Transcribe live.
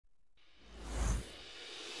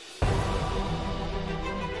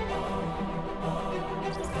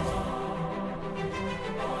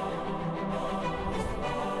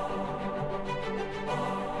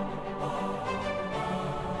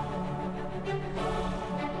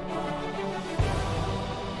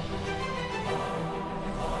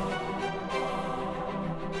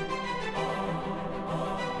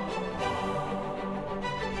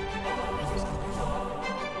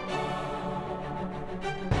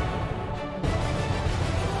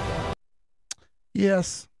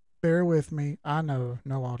Yes, bear with me. I know,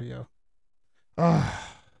 no audio.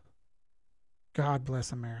 Ah, God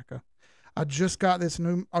bless America. I just got this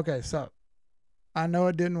new. Okay, so I know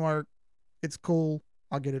it didn't work. It's cool.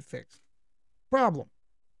 I'll get it fixed. Problem.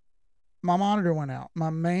 My monitor went out.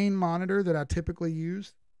 My main monitor that I typically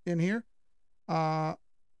use in here, uh,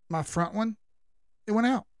 my front one, it went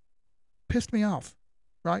out. Pissed me off.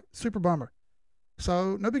 Right? Super bummer.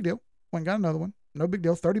 So no big deal. Went and got another one. No big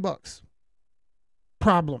deal. $30.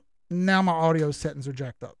 Problem. Now my audio settings are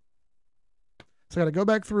jacked up. So I got to go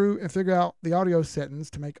back through and figure out the audio settings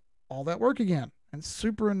to make all that work again. And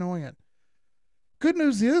super annoying. Good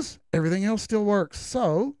news is everything else still works.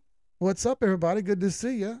 So, what's up, everybody? Good to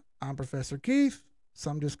see you. I'm Professor Keith.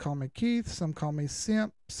 Some just call me Keith. Some call me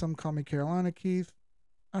Simp. Some call me Carolina Keith.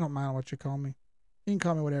 I don't mind what you call me. You can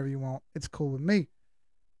call me whatever you want. It's cool with me.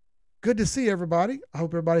 Good to see everybody. I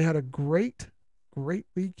hope everybody had a great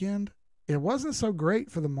weekend. It wasn't so great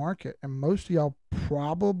for the market, and most of y'all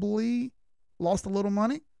probably lost a little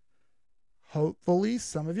money. Hopefully,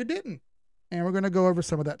 some of you didn't. And we're going to go over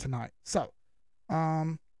some of that tonight. So,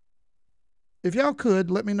 if y'all could,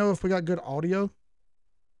 let me know if we got good audio.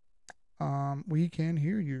 We can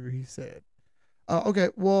hear you, he said. Okay,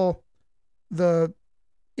 well, the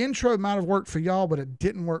intro might have worked for y'all, but it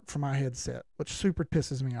didn't work for my headset, which super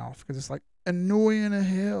pisses me off because it's like annoying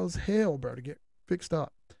as hell, bro, to get fixed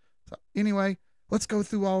up. So anyway, let's go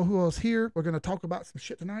through all who else here. We're going to talk about some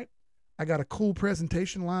shit tonight. I got a cool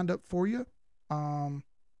presentation lined up for you. We'll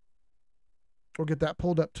get that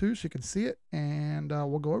pulled up too so you can see it, and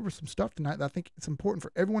we'll go over some stuff tonight that I think it's important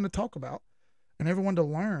for everyone to talk about and everyone to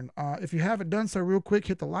learn. If you haven't done so, real quick,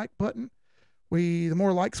 hit the like button. The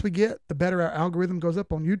more likes we get, the better our algorithm goes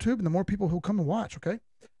up on YouTube, and the more people who come and watch. Okay,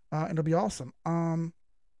 and it'll be awesome.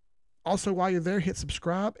 Also, while you're there, hit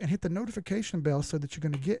subscribe and hit the notification bell so that you're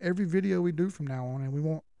going to get every video we do from now on, and you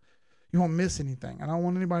won't miss anything. I don't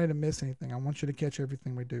want anybody to miss anything. I want you to catch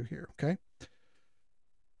everything we do here. Okay.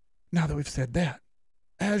 Now that we've said that,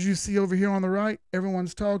 as you see over here on the right,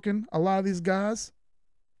 everyone's talking. A lot of these guys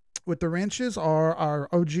with the wrenches are our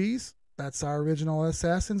OGs. That's our original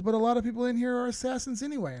assassins, but a lot of people in here are assassins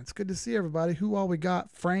anyway. It's good to see everybody. Who all we got?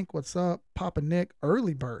 Frank, what's up? Papa Nick,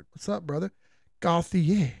 Early Bird, what's up, brother?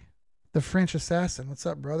 Gauthier, the French assassin, what's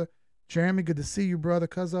up, brother? Jeremy, good to see you, brother.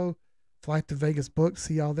 Cuzzo, Flight to Vegas book,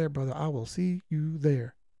 see y'all there, brother. I will see you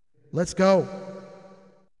there. Let's go.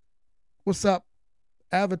 What's up?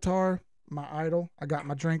 Avatar, my idol. I got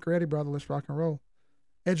my drink ready, brother. Let's rock and roll.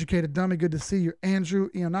 Educated Dummy, good to see you. Andrew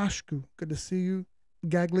Ionashku, good to see you.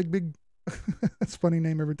 Gaglig Big, that's a funny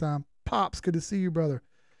name every time. Pops, good to see you, brother.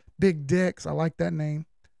 Big Dex, I like that name.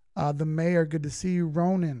 The Mayor, good to see you.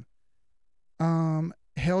 Ronan.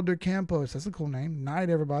 Helder Campos, that's a cool name. Night,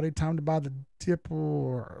 everybody. Time to buy the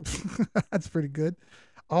Dipper. That's pretty good.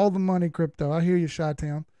 All the money, crypto. I hear you,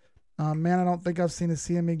 Chi-Town. Man, I don't think I've seen a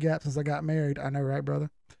CME gap since I got married. I know, right, brother?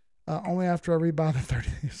 Only after I rebuy the 30.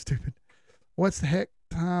 You're stupid. What's the heck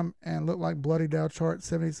time and look like bloody Dow chart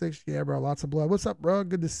 76? Yeah, bro, lots of blood. What's up, bro?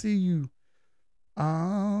 Good to see you.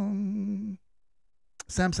 Samson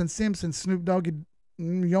Simpson, Snoop Dogg,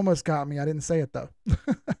 you almost got me. I didn't say it though.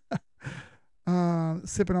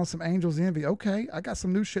 Sipping on some Angels Envy. Okay, I got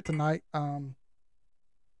some new shit tonight. One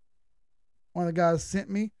of the guys sent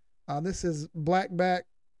me. This is Blackback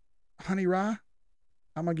Honey Rye.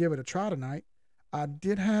 I'm gonna give it a try tonight. I'm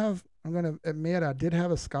gonna admit I did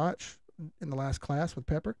have a scotch in the last class with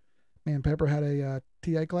Pepper. Me and Pepper had a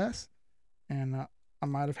TA class, and I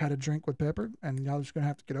might have had a drink with Pepper, and y'all just gonna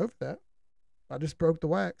have to get over that. I just broke the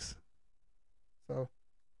wax, so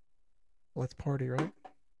let's party, right?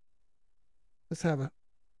 Let's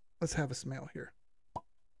have a smell here.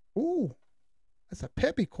 Ooh, that's a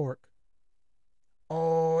peppy cork.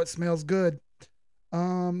 Oh, it smells good.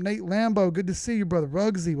 Nate Lambo, good to see you, brother.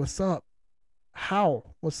 Rugsy, what's up? How?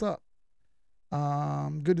 What's up?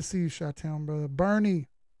 Good to see you, Chi-Town, brother. Bernie,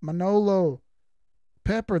 Manolo,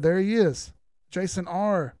 Pepper, there he is. Jason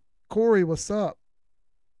R. Corey, what's up?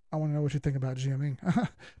 I want to know what you think about GMing.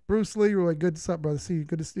 Bruce Leroy, good to up, brother. See you.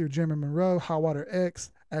 Good to see you. Jeremy Monroe, Hot Water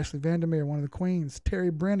X, Ashley Vandermeer, one of the queens. Terry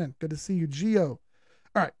Brennan, good to see you. Geo.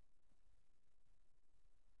 All right.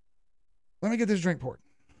 Let me get this drink poured.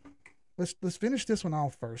 Let's finish this one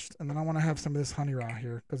off first, and then I want to have some of this honey rye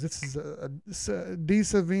here because this is D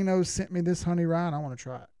Savino sent me this honey rye, and I want to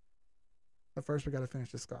try it. But first, we got to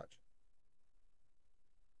finish this scotch.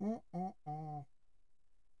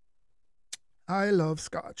 I love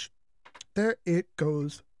scotch. There it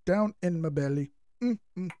goes down in my belly.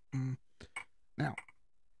 Now,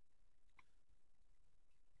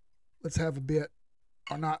 let's have a bit,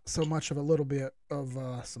 or not so much of a little bit, of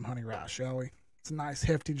some honey rye, shall we? It's a nice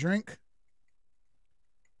hefty drink.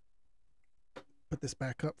 Put this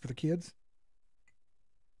back up for the kids.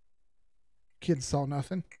 Kids saw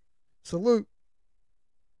nothing. Salute.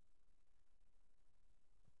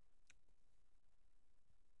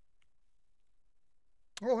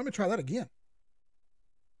 Oh, let me try that again.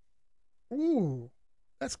 Ooh,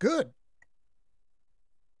 that's good.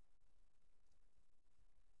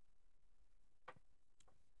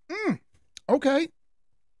 Okay.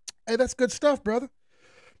 Hey, that's good stuff, brother.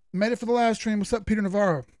 Made it for the live stream. What's up, Peter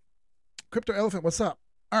Navarro? Crypto Elephant, what's up?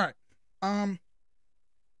 All right.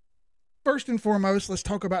 First and foremost, let's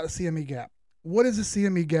talk about the CME gap. What is the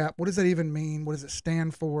CME gap? What does that even mean? What does it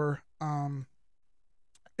stand for?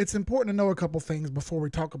 It's important to know a couple things before we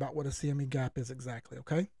talk about what a CME gap is exactly,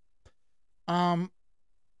 okay? In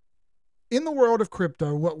the world of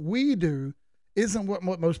crypto, what we do isn't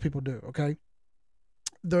what most people do, okay?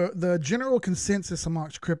 The general consensus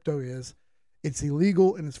amongst crypto is it's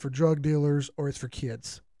illegal and it's for drug dealers or it's for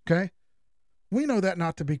kids, okay? We know that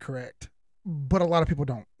not to be correct, but a lot of people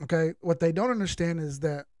don't, okay? What they don't understand is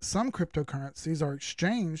that some cryptocurrencies are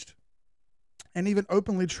exchanged and even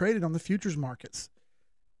openly traded on the futures markets.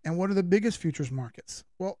 And what are the biggest futures markets?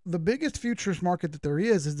 Well, the biggest futures market that there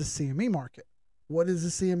is the CME market. What is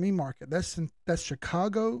the CME market? That's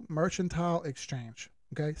Chicago Mercantile Exchange,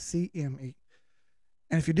 okay? CME.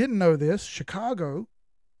 And if you didn't know this, Chicago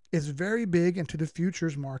is very big into the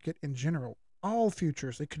futures market in general. All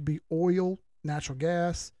futures. It could be oil, natural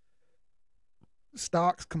gas,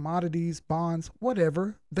 stocks, commodities, bonds,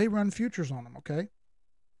 whatever. They run futures on them, okay?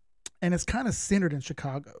 And it's kind of centered in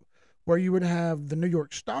Chicago, where you would have the New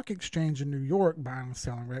York Stock Exchange in New York buying and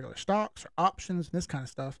selling regular stocks or options and this kind of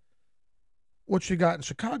stuff. What you got in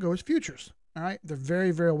Chicago is futures, all right? They're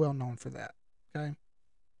very, very well known for that, okay?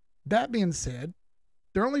 That being said,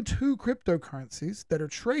 there are only two cryptocurrencies that are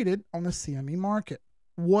traded on the CME market.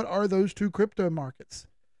 What are those two crypto markets?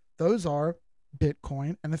 Those are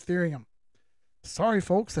Bitcoin and Ethereum. Sorry,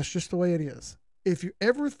 folks, that's just the way it is. If you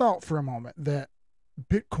ever thought for a moment that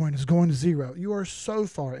Bitcoin is going to zero, you are so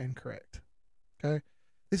far incorrect. Okay?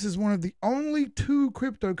 This is one of the only two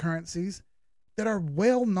cryptocurrencies that are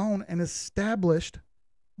well known and established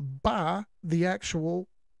by the actual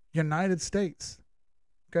United States.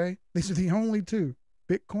 Okay? These are the only two,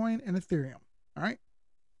 Bitcoin and Ethereum. All right?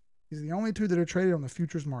 These are the only two that are traded on the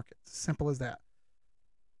futures market. Simple as that.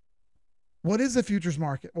 What is the futures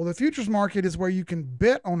market? Well, the futures market is where you can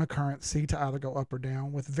bet on a currency to either go up or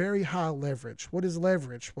down with very high leverage. What is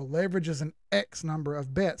leverage? Well, leverage is an X number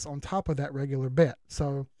of bets on top of that regular bet.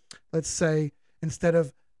 So let's say instead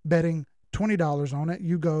of betting $20 on it,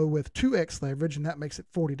 you go with 2X leverage, and that makes it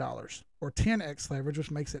 $40, or 10X leverage, which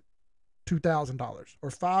makes it $2,000, or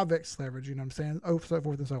 5X leverage, you know what I'm saying? Oh, so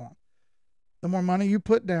forth and so on. The more money you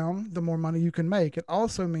put down, the more money you can make. It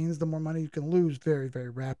also means the more money you can lose very, very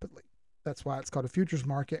rapidly. That's why it's called a futures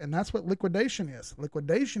market, and that's what liquidation is.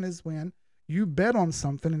 Liquidation is when you bet on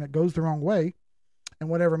something and it goes the wrong way, and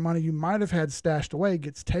whatever money you might have had stashed away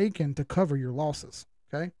gets taken to cover your losses,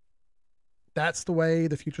 okay? That's the way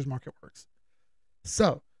the futures market works.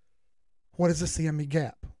 So, what is the CME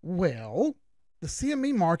gap? Well, the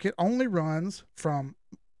CME market only runs from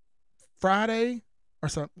Friday, or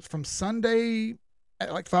so, from Sunday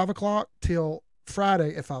at like 5 o'clock till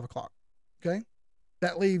Friday at 5 o'clock, okay?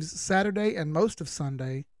 That leaves Saturday and most of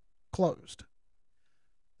Sunday closed.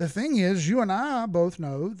 The thing is, you and I both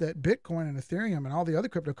know that Bitcoin and Ethereum and all the other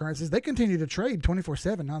cryptocurrencies, they continue to trade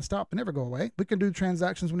 24/7 nonstop. They never go away. We can do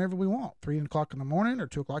transactions whenever we want. 3 o'clock in the morning or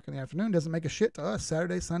 2 o'clock in the afternoon doesn't make a shit to us.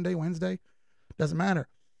 Saturday, Sunday, Wednesday, doesn't matter.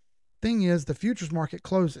 Thing is, the futures market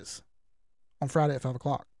closes on Friday at 5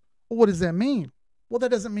 o'clock. Well, what does that mean? Well, that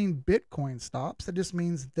doesn't mean Bitcoin stops. That just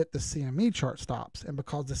means that the CME chart stops. And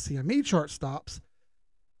because the CME chart stops,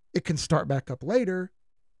 it can start back up later.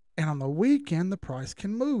 And on the weekend, the price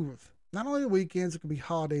can move. Not only the weekends, it could be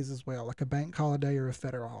holidays as well, like a bank holiday or a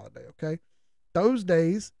federal holiday, okay? Those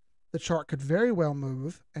days, the chart could very well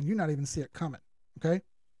move and you not even see it coming, okay?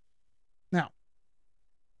 Now,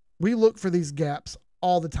 we look for these gaps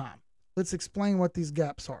all the time. Let's explain what these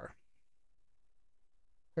gaps are.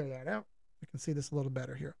 Clear that out. We can see this a little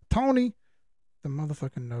better here. Tony, the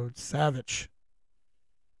motherfucking node savage.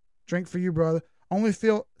 Drink for you, brother.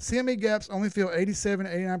 CME gaps only fill 87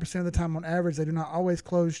 to 89% of the time on average. They do not always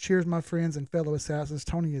close. Cheers, my friends and fellow assassins.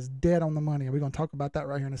 Tony is dead on the money. We're going to talk about that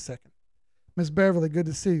right here in a second. Miss Beverly, good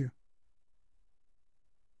to see you.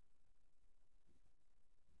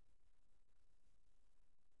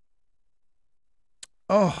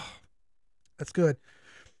 Oh, that's good.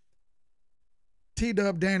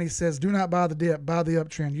 T-Dub Danny says, do not buy the dip, buy the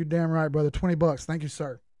uptrend. You damn right, brother. $20. Thank you,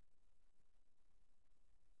 sir.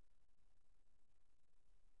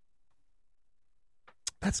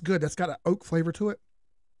 That's good. That's got an oak flavor to it.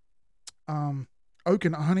 Oak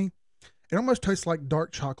and honey. It almost tastes like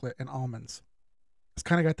dark chocolate and almonds. It's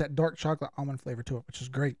kind of got that dark chocolate almond flavor to it, which is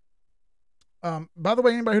great. By the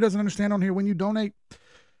way, anybody who doesn't understand on here, when you donate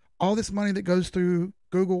all this money that goes through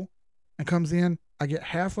Google and comes in, I get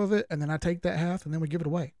half of it, and then I take that half, and then we give it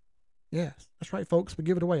away. Yes, that's right, folks. We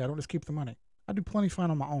give it away. I don't just keep the money. I do plenty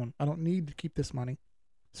fine on my own. I don't need to keep this money.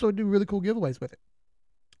 So I do really cool giveaways with it.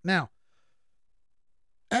 Now,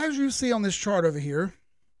 as you see on this chart over here,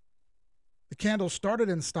 the candle started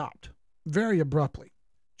and stopped very abruptly.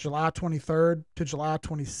 July 23rd to July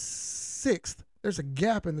 26th, there's a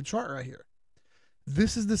gap in the chart right here.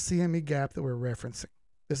 This is the CME gap that we're referencing.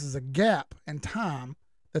 This is a gap in time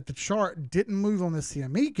that the chart didn't move on the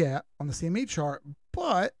CME gap, on the CME chart,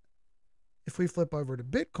 but if we flip over to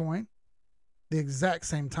Bitcoin, the exact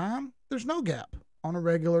same time, there's no gap on a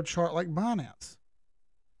regular chart like Binance.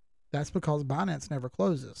 That's because Binance never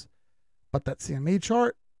closes. But that CME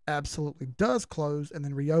chart absolutely does close and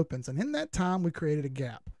then reopens. And in that time, we created a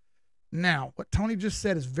gap. Now, what Tony just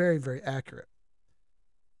said is very, very accurate.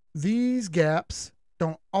 These gaps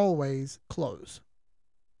don't always close.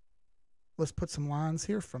 Let's put some lines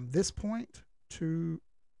here from this point to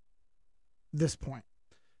this point.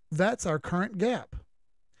 That's our current gap.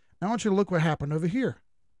 Now I want you to look what happened over here.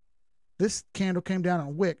 This candle came down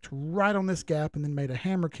and wicked right on this gap and then made a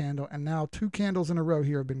hammer candle, and now 2 candles in a row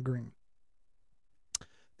here have been green.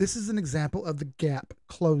 This is an example of the gap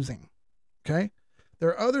closing. Okay? There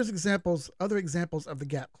are other examples of the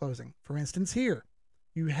gap closing. For instance, here,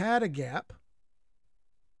 you had a gap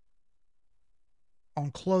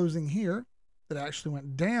on closing here that actually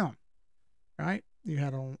went down, right? You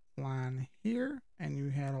had a line here and you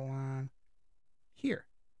had a line here.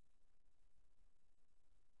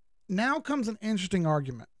 Now comes an interesting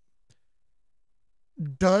argument.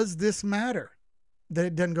 Does this matter that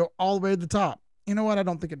it doesn't go all the way to the top? You know what? I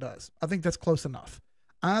don't think it does. I think that's close enough.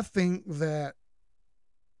 I think that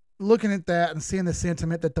looking at that and seeing the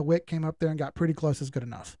sentiment that the wick came up there and got pretty close is good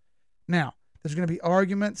enough. Now, there's going to be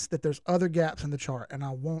arguments that there's other gaps in the chart, and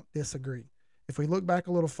I won't disagree. If we look back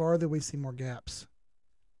a little farther, we see more gaps.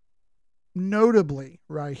 Notably,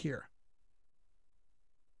 right here.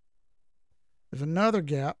 There's another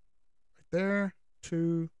gap right there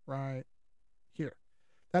to right here.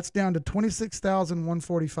 That's down to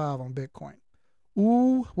 26,145 on Bitcoin.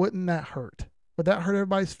 Ooh, wouldn't that hurt? Would that hurt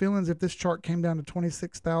everybody's feelings if this chart came down to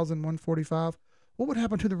 26,145? What would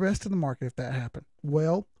happen to the rest of the market if that happened?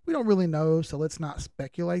 Well, we don't really know, so let's not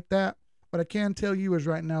speculate that. What I can tell you is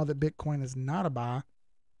right now that Bitcoin is not a buy.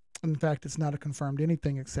 In fact, it's not a confirmed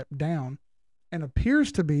anything except down, and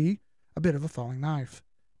appears to be a bit of a falling knife.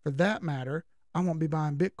 For that matter, I won't be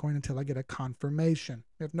buying Bitcoin until I get a confirmation.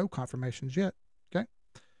 We have no confirmations yet. Okay.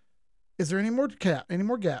 Is there any more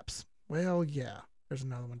gaps? Well, yeah. There's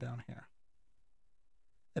another one down here.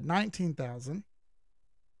 At 19,000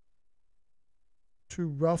 to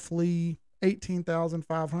roughly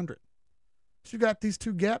 18,500. So you got these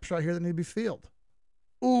 2 gaps right here that need to be filled.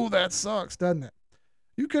 Ooh, that sucks, doesn't it?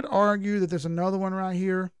 You could argue that there's another one right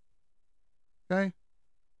here. Okay.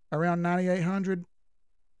 Around 9,800.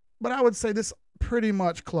 But I would say this pretty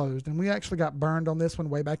much closed, and we actually got burned on this one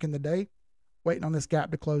way back in the day, waiting on this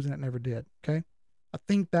gap to close, and it never did. Okay. I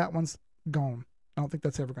think that one's gone. I don't think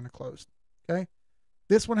that's ever going to close. Okay.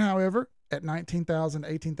 This one, however, at 19,000,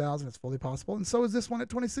 18,000, it's fully possible. And so is this one at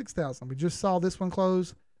 26,000. We just saw this one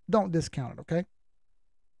close. Don't discount it. Okay.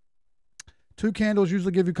 2 candles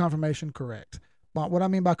usually give you confirmation. Correct. But what I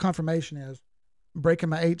mean by confirmation is breaking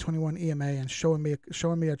my 821 EMA and showing me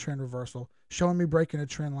a trend reversal, showing me breaking a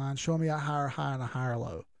trend line, showing me a higher high and a higher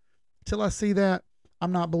low. Till I see that,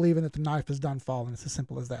 I'm not believing that the knife is done falling. It's as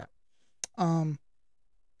simple as that. I'm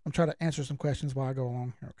trying to answer some questions while I go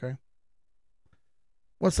along here, okay?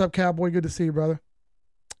 What's up, Cowboy? Good to see you, brother.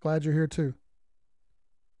 Glad you're here too.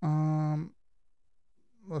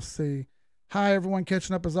 Let's see. Hi, everyone,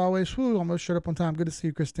 catching up as always. Whew, almost showed up on time. Good to see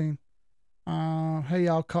you, Christine. Hey,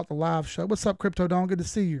 y'all caught the live show. What's up, Crypto Dawn? Good to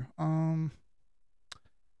see you.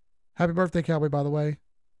 Happy birthday, Cowboy, by the way.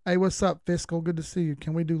 Hey, what's up, Fiscal? Good to see you.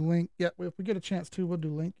 Can we do link? Yep, if we get a chance to, we'll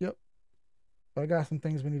do link. Yep. But I got some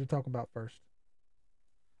things we need to talk about first.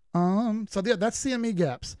 So yeah, that's CME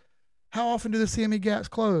gaps. How often do the CME gaps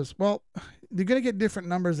close? Well, you're going to get different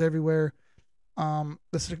numbers everywhere.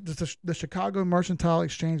 The Chicago Mercantile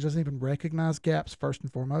Exchange doesn't even recognize gaps first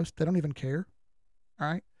and foremost. They don't even care. All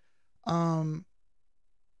right.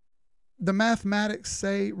 The mathematics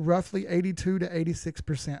say roughly 82 to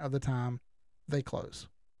 86% of the time they close.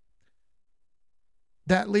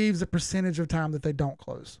 That leaves a percentage of time that they don't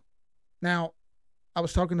close. Now, I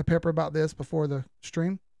was talking to Pepper about this before the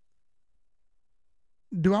stream.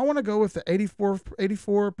 Do I want to go with the 84%,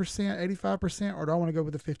 85%, or do I want to go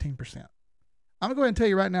with the 15%? I'm going to go ahead and tell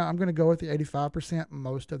you right now, I'm going to go with the 85%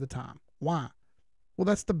 most of the time. Why? Well,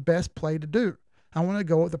 that's the best play to do. I want to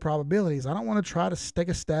go with the probabilities. I don't want to try to take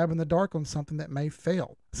a stab in the dark on something that may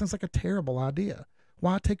fail. It sounds like a terrible idea.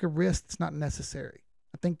 Why take a risk that's not necessary?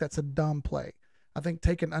 I think that's a dumb play. I think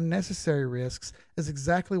taking unnecessary risks is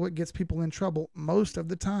exactly what gets people in trouble most of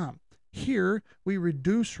the time. Here, we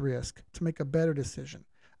reduce risk to make a better decision.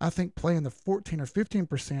 I think playing the 14 or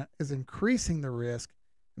 15% is increasing the risk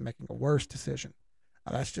and making a worse decision.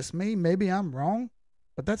 Now, that's just me. Maybe I'm wrong,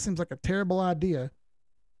 but that seems like a terrible idea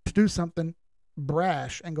to do something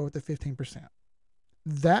brash and go with the 15%.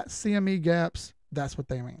 That CME gaps, that's what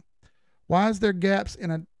they mean. Why is there gaps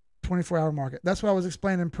in a 24-hour market? That's what I was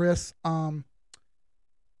explaining, Chris. Hold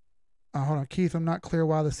on, Keith. I'm not clear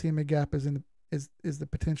why the CME gap is is the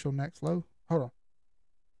potential next low. Hold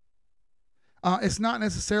on. It's not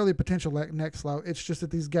necessarily potential next low. It's just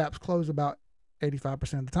that these gaps close about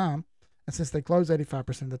 85% of the time, and since they close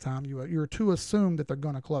 85% of the time, you're to assume that they're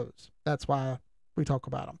going to close. That's why we talk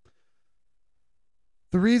about them.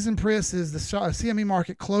 The reason, Chris, is the CME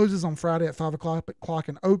market closes on Friday at 5 o'clock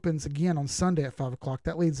and opens again on Sunday at 5 o'clock.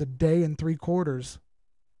 That leaves a day and 3/4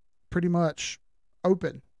 pretty much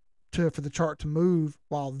open for the chart to move,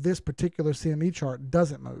 while this particular CME chart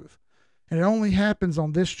doesn't move. And it only happens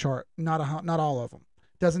on this chart, not all of them.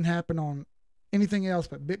 It doesn't happen on anything else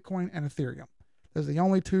but Bitcoin and Ethereum. Those are the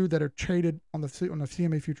only two that are traded on the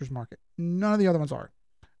CME futures market. None of the other ones are.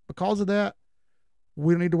 Because of that,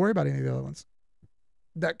 we don't need to worry about any of the other ones.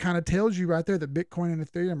 That kind of tells you right there that Bitcoin and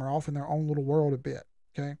Ethereum are off in their own little world a bit.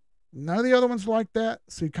 Okay. None of the other ones are like that.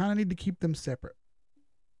 So you kind of need to keep them separate.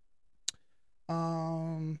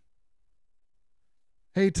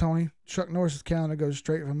 Hey, Tony, Chuck Norris's calendar goes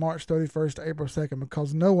straight from March 31st to April 2nd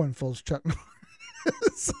because no one fools Chuck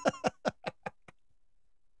Norris.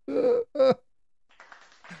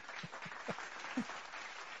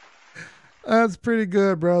 That's pretty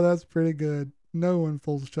good, bro. That's pretty good. No one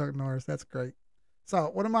fools Chuck Norris. That's great. So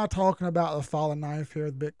what am I talking about? The falling knife here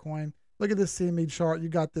with Bitcoin. Look at this CME chart. You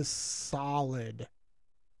got this solid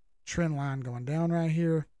trend line going down right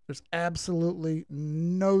here. There's absolutely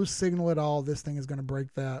no signal at all this thing is going to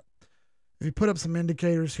break that. If you put up some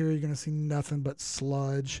indicators here, you're going to see nothing but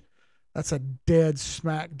sludge. That's a dead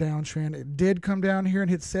smack downtrend. It did come down here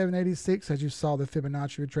and hit 786, as you saw the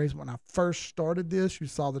Fibonacci retracement. When I first started this, you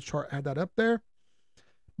saw the chart had that up there.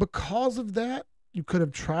 Because of that, you could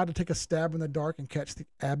have tried to take a stab in the dark and catch the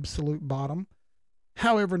absolute bottom.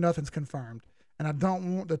 However, nothing's confirmed. And I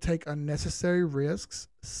don't want to take unnecessary risks.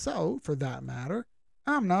 So, for that matter,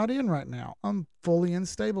 I'm not in right now. I'm fully in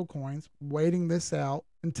stable coins, waiting this out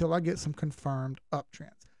until I get some confirmed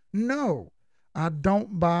uptrends. No, I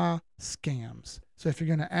don't buy scams. So if you're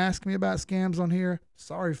going to ask me about scams on here,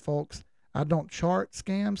 sorry, folks. I don't chart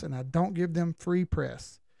scams and I don't give them free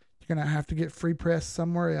press. You're going to have to get free press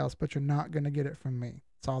somewhere else, but you're not going to get it from me.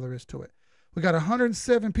 That's all there is to it. We got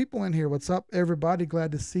 107 people in here. What's up, everybody?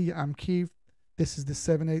 Glad to see you. I'm Keith. This is the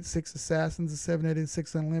 786 Assassins, the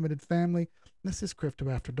 786 Unlimited family. This is Crypto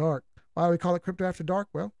After Dark. Why do we call it Crypto After Dark?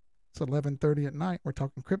 Well, it's 11:30 at night. We're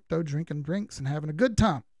talking crypto, drinking drinks, and having a good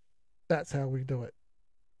time. That's how we do it.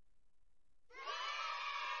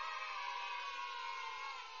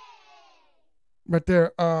 Right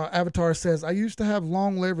there, Avatar says, I used to have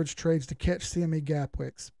long leverage trades to catch CME gap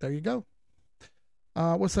wicks. There you go.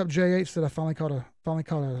 What's up, JH? Said I finally caught a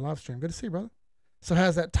live stream. Good to see you, brother. So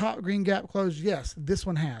has that top green gap closed? Yes, this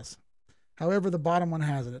one has. However, the bottom one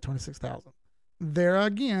has it at 26,000. There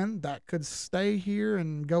again, that could stay here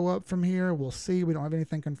and go up from here. We'll see. We don't have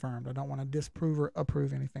anything confirmed. I don't want to disprove or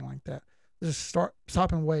approve anything like that. Just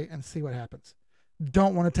stop and wait and see what happens.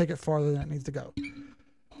 Don't want to take it farther than it needs to go.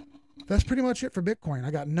 That's pretty much it for Bitcoin.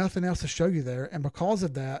 I got nothing else to show you there. And because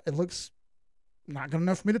of that, it looks not good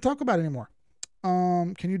enough for me to talk about anymore.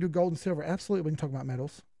 Can you do gold and silver? Absolutely. We can talk about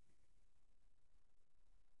metals.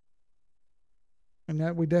 And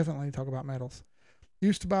that we definitely talk about metals.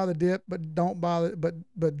 Used to buy the dip, but don't buy it,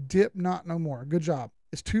 but dip not no more. Good job.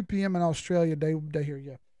 It's 2 p.m. in Australia, day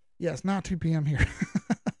here. Yeah, it's not 2 p.m. here.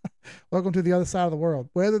 Welcome to the other side of the world.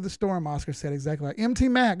 Weather the storm, Oscar said exactly like MT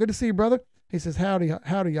Mac. Good to see you, brother. He says, howdy,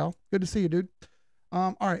 y'all. Good to see you, dude.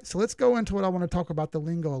 All right, so let's go into what I want to talk about the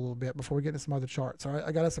lingo a little bit before we get into some other charts. All right,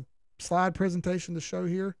 I got us a slide presentation to show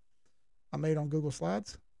here. I made on Google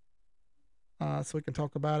Slides. So we can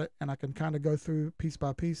talk about it, and I can kind of go through piece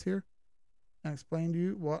by piece here and explain to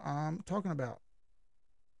you what I'm talking about.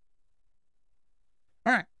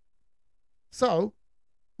 All right. So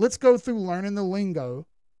Let's go through learning the lingo.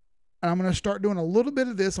 And I'm going to start doing a little bit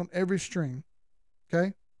of this on every stream,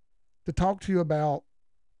 okay, to talk to you about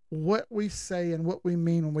what we say and what we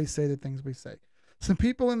mean when we say the things we say. Some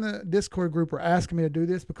people in the Discord group are asking me to do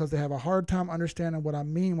this because they have a hard time understanding what I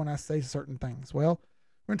mean when I say certain things. Well,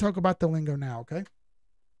 we're going to talk about the lingo now, okay?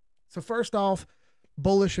 So first off,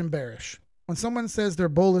 bullish and bearish. When someone says they're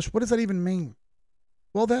bullish, what does that even mean?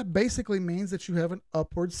 Well, that basically means that you have an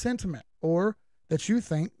upward sentiment, or that you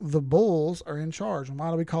think the bulls are in charge. And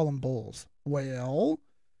why do we call them bulls? Well,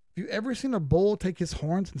 have you ever seen a bull take his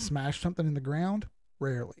horns and smash something in the ground?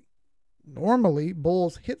 Rarely. Normally,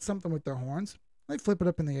 bulls hit something with their horns, they flip it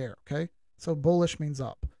up in the air, okay? So bullish means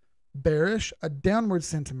up. Bearish, a downward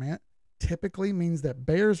sentiment, typically means that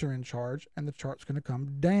bears are in charge and the chart's going to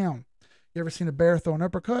come down. You ever seen a bear throw an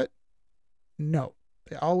uppercut? No.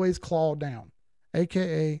 They always claw down,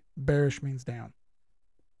 aka bearish means down.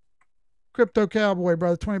 Crypto Cowboy,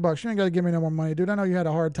 brother, $20. You ain't got to give me no more money, dude. I know you had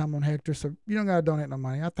a hard time on Hector, so you don't got to donate no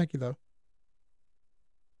money. I thank you, though.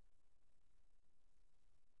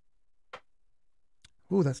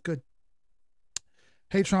 Ooh, that's good.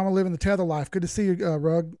 Hey, Trauma, living the tether life. Good to see you,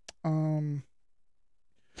 Rug. You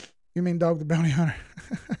mean Dog the Bounty Hunter?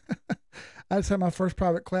 I just had my first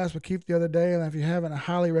private class with Keith the other day, and if you haven't, I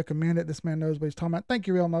highly recommend it. This man knows what he's talking about. Thank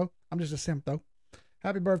you, Real Mo. I'm just a simp, though.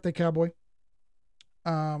 Happy birthday, Cowboy.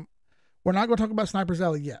 We're not going to talk about Sniper's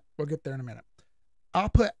Alley yet. We'll get there in a minute. I'll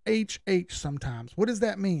put HH sometimes. What does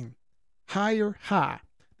that mean? Higher high.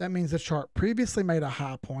 That means the chart previously made a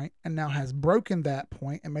high point and now has broken that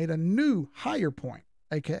point and made a new higher point,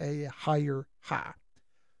 aka a higher high.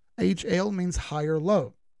 HL means higher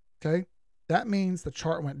low. Okay? That means the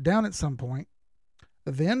chart went down at some point,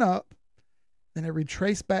 then up, then it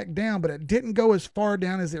retraced back down, but it didn't go as far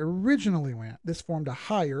down as it originally went. This formed a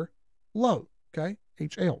higher low. Okay?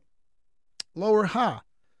 HL. Lower high.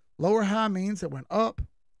 Lower high means it went up,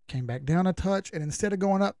 came back down a touch, and instead of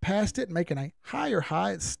going up past it and making a higher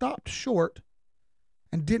high, it stopped short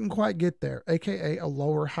and didn't quite get there, aka a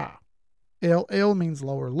lower high. LL means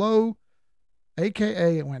lower low,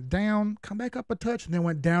 aka it went down, come back up a touch, and then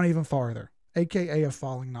went down even farther, aka a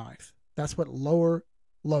falling knife. That's what lower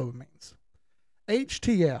low means.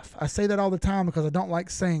 HTF. I say that all the time because I don't like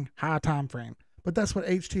saying high time frame. But that's what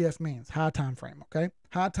HTF means, high time frame, okay?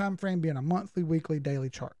 High time frame being a monthly, weekly, daily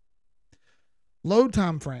chart. Low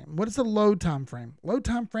time frame. What is a low time frame? Low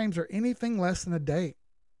time frames are anything less than a day,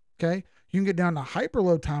 okay? You can get down to hyper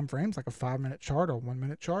low time frames like a 5-minute chart or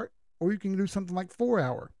 1-minute chart, or you can do something like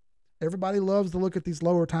 4-hour. Everybody loves to look at these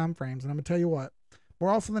lower time frames, and I'm going to tell you what, more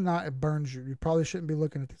often than not, it burns you. You probably shouldn't be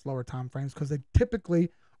looking at these lower time frames because they typically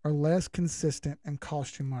are less consistent and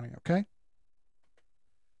cost you money, okay?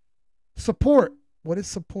 Support. What is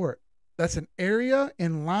support? That's an area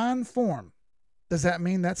in line form. Does that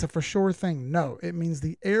mean that's a for sure thing? No. It means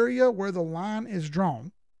the area where the line is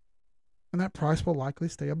drawn, and that price will likely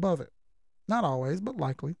stay above it. Not always, but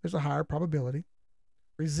likely. There's a higher probability.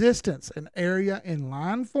 Resistance, an area in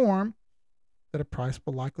line form that a price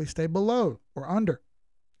will likely stay below or under.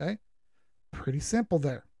 Okay? Pretty simple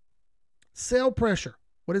there. Sell pressure.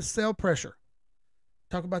 What is sell pressure?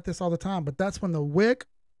 Talk about this all the time, but that's when the wick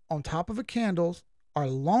on top of a candles are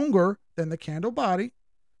longer than the candle body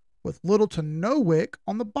with little to no wick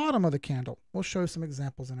on the bottom of the candle. We'll show some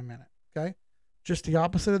examples in a minute, okay? Just the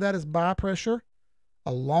opposite of that is buy pressure,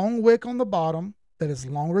 a long wick on the bottom that is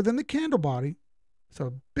longer than the candle body, so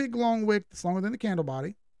a big long wick that's longer than the candle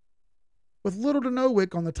body, with little to no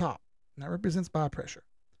wick on the top, and that represents buy pressure.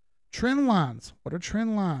 Trend lines. What are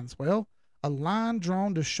trend lines? Well, a line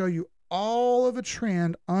drawn to show you all of a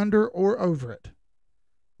trend under or over it.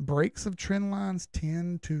 Breaks of trend lines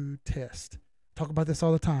tend to test. Talk about this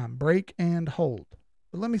all the time. Break and hold.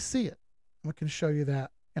 But let me see it. We can show you that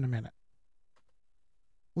in a minute.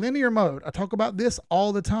 Linear mode. I talk about this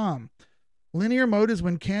all the time. Linear mode is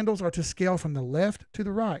when candles are to scale from the left to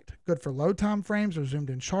the right. Good for low time frames or zoomed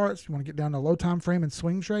in charts. You want to get down to low time frame and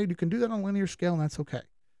swing trade, you can do that on a linear scale, and that's okay.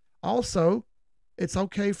 Also, it's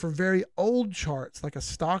okay for very old charts, like a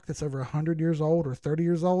stock that's over 100 years old or 30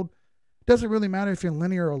 years old. It doesn't really matter if you're in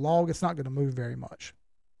linear or log, it's not going to move very much.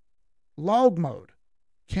 Log mode.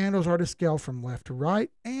 Candles are to scale from left to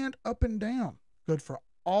right and up and down. Good for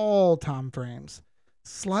all time frames.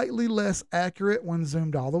 Slightly less accurate when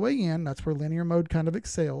zoomed all the way in. That's where linear mode kind of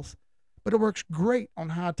excels. But it works great on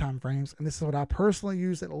high time frames, and this is what I personally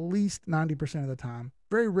use at least 90% of the time.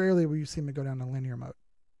 Very rarely will you see me go down to linear mode.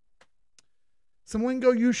 Some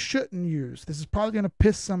lingo you shouldn't use. This is probably going to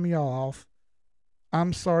piss some of y'all off.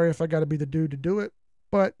 I'm sorry if I got to be the dude to do it,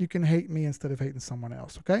 but you can hate me instead of hating someone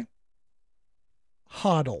else, okay?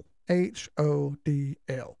 HODL.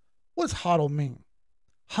 HODL. What does HODL mean?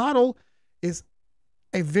 HODL is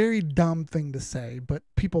a very dumb thing to say, but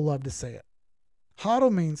people love to say it.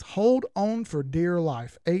 HODL means hold on for dear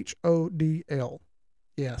life. HODL.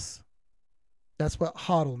 Yes, that's what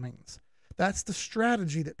HODL means. That's the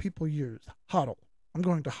strategy that people use. HODL. I'm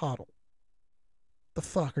going to HODL. The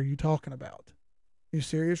fuck are you talking about? Are you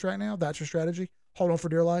serious right now? That's your strategy? Hold on for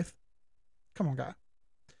dear life? Come on, guy.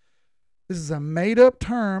 This is a made-up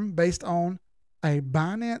term based on a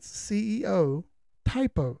Binance CEO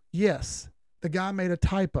typo. Yes, the guy made a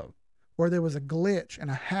typo where there was a glitch and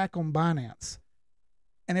a hack on Binance.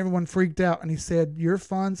 And everyone freaked out and he said, your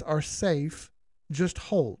funds are safe, just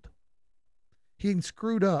hold. He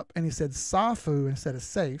screwed up and he said SAFU instead of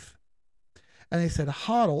safe. And he said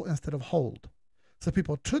HODL instead of hold. So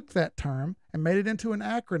people took that term and made it into an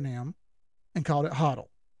acronym and called it HODL.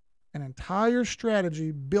 An entire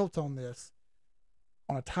strategy built on this,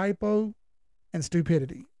 on a typo and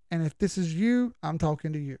stupidity. And if this is you, I'm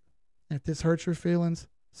talking to you. And if this hurts your feelings,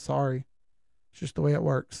 sorry. It's just the way it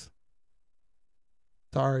works.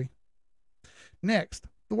 Sorry. Next,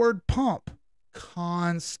 the word pump.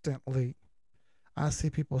 Constantly, I see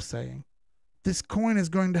people saying, this coin is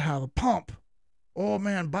going to have a pump. Oh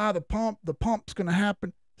man, buy the pump. The pump's going to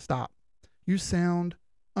happen. Stop. You sound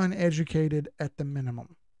uneducated at the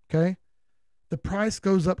minimum. Okay? The price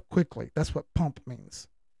goes up quickly. That's what pump means.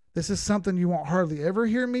 This is something you won't hardly ever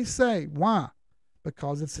hear me say. Why?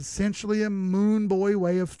 Because it's essentially a moon boy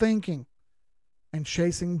way of thinking. And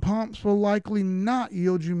chasing pumps will likely not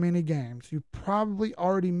yield you many gains. You probably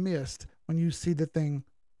already missed when you see the thing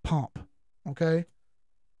pump. Okay?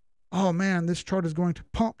 Oh man, this chart is going to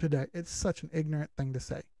pump today. It's such an ignorant thing to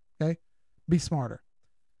say. Okay? Be smarter.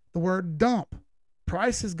 The word dump.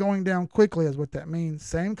 Price is going down quickly is what that means.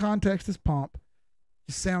 Same context as pump.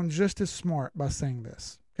 You sound just as smart by saying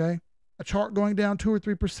this. Okay? A chart going down 2 or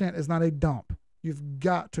 3% is not a dump. You've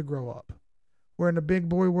got to grow up. We're in a big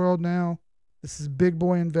boy world now. This is big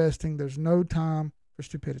boy investing. There's no time for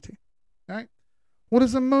stupidity. All right? What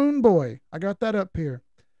is a moon boy? I got that up here.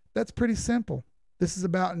 That's pretty simple. This is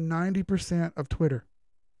about 90% of Twitter,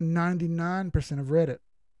 99% of Reddit.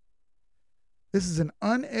 This is an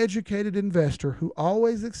uneducated investor who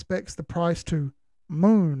always expects the price to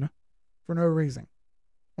moon for no reason.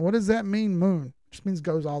 What does that mean, moon? It just means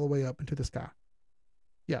goes all the way up into the sky.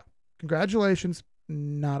 Yeah, congratulations,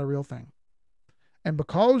 not a real thing. And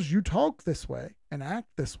because you talk this way and act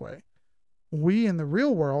this way, we in the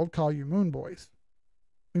real world call you moon boys.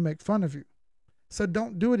 We make fun of you. So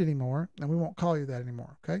don't do it anymore, and we won't call you that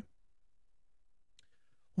anymore, okay?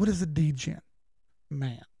 What is a degen?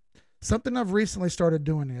 Man. Something I've recently started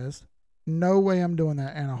doing is, no way I'm doing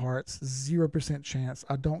that, Anna Hartz, 0% chance.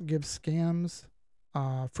 I don't give scams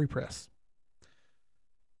free press.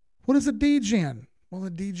 What is a degen? Well, a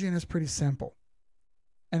degen is pretty simple.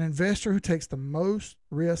 An investor who takes the most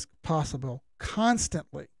risk possible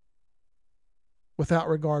constantly without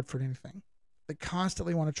regard for anything. They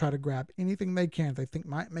constantly want to try to grab anything they can they think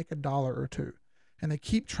might make $1 or $2. And they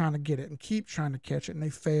keep trying to get it and keep trying to catch it, and they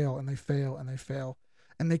fail and they fail and they fail.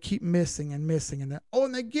 And they keep missing and missing. And then,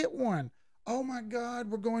 and they get one. Oh my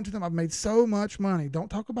God, we're going to them. I've made so much money. Don't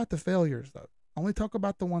talk about the failures, though. Only talk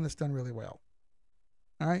about the one that's done really well.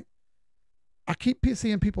 All right? I keep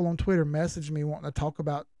seeing people on Twitter message me wanting to talk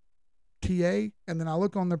about TA, and then I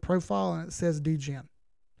look on their profile and it says degen.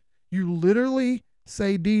 You literally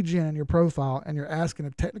say degen in your profile, and you're asking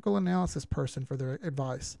a technical analysis person for their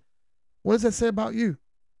advice. What does that say about you?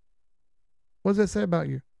 What does that say about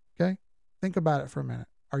you? Okay? Think about it for a minute.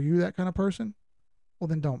 Are you that kind of person? Well,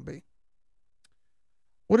 then don't be.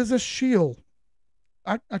 What is a shield?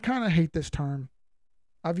 I kind of hate this term.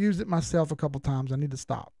 I've used it myself a couple times. I need to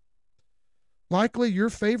stop. Likely your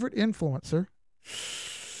favorite influencer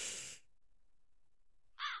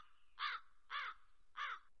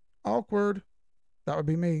awkward. That would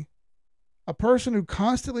be me. A person who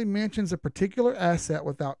constantly mentions a particular asset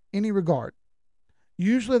without any regard.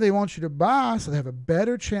 Usually they want you to buy so they have a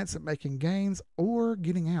better chance at making gains or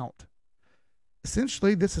getting out.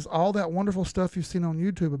 Essentially, this is all that wonderful stuff you've seen on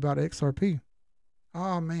YouTube about XRP.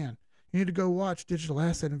 Oh man, you need to go watch Digital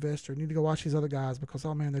Asset Investor. You need to go watch these other guys because,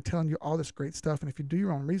 oh man, they're telling you all this great stuff. And if you do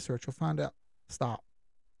your own research, you'll find out. Stop.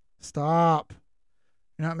 Stop.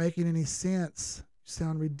 You're not making any sense. You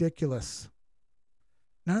sound ridiculous.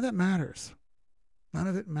 None of that matters. None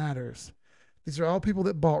of it matters. These are all people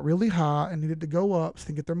that bought really high and needed to go up so they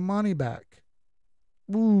can get their money back.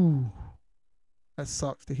 Ooh, that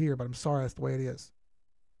sucks to hear, but I'm sorry, that's the way it is.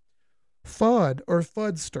 FUD or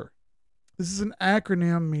FUDster. This is an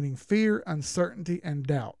acronym meaning fear, uncertainty, and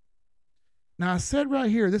doubt. Now, I said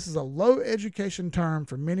right here, this is a low education term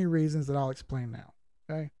for many reasons that I'll explain now.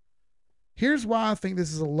 Okay. Here's why I think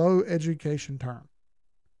this is a low education term.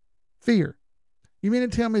 Fear. You mean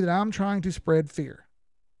to tell me that I'm trying to spread fear?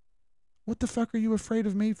 What the fuck are you afraid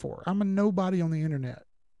of me for? I'm a nobody on the internet.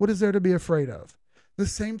 What is there to be afraid of? The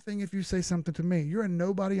same thing if you say something to me. You're a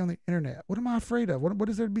nobody on the internet. What am I afraid of? What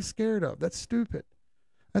is there to be scared of? That's stupid.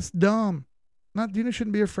 That's dumb. You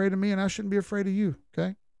shouldn't be afraid of me, and I shouldn't be afraid of you.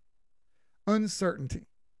 Okay? Uncertainty.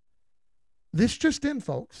 This just in,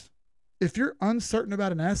 folks. If you're uncertain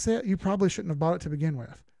about an asset, you probably shouldn't have bought it to begin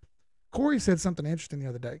with. Corey said something interesting the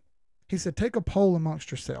other day. He said, take a poll amongst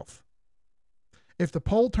yourself. If the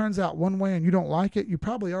poll turns out one way and you don't like it, you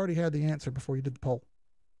probably already had the answer before you did the poll.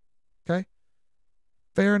 Okay?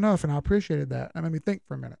 Fair enough, and I appreciated that. That made me think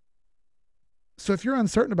for a minute. So if you're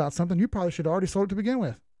uncertain about something, you probably should have already sold it to begin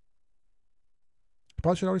with. You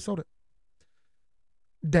probably should have already sold it.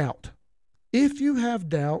 Doubt. If you have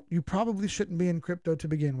doubt, you probably shouldn't be in crypto to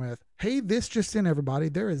begin with. Hey, this just in, everybody.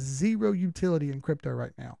 There is zero utility in crypto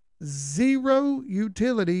right now. Zero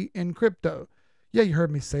utility in crypto. Yeah, you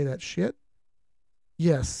heard me say that shit.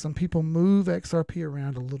 Yes, some people move XRP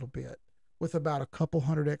around a little bit with about a couple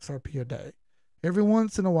hundred XRP a day. Every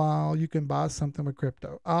once in a while, you can buy something with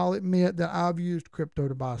crypto. I'll admit that I've used crypto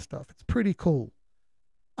to buy stuff. It's pretty cool.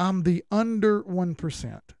 I'm the under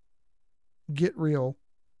 1%. Get real.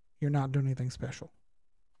 You're not doing anything special.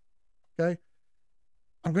 Okay?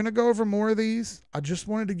 I'm going to go over more of these. I just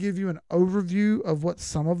wanted to give you an overview of what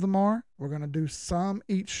some of them are. We're going to do some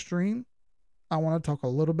each stream. I want to talk a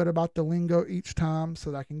little bit about the lingo each time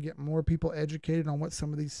so that I can get more people educated on what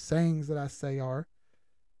some of these sayings that I say are.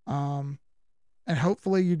 And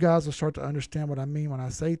hopefully you guys will start to understand what I mean when I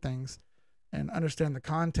say things and understand the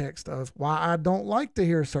context of why I don't like to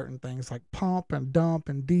hear certain things like pump and dump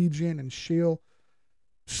and degen and shill.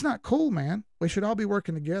 It's just not cool, man. We should all be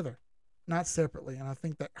working together, not separately. And I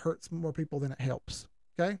think that hurts more people than it helps.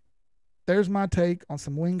 Okay? There's my take on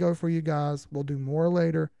some lingo for you guys. We'll do more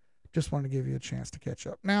later. Just wanted to give you a chance to catch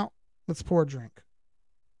up. Now, let's pour a drink.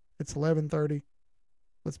 It's 11:30.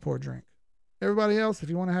 Let's pour a drink. Everybody else, if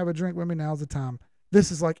you want to have a drink with me, now's the time.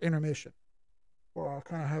 This is like intermission. Or I'll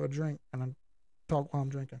kind of have a drink and then talk while I'm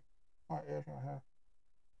drinking. All right, yeah, I have.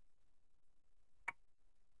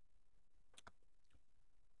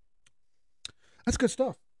 That's good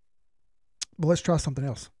stuff. But let's try something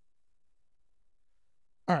else.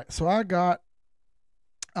 All right, so I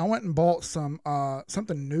went and bought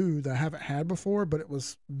something new that I haven't had before, but it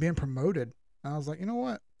was being promoted. And I was like, you know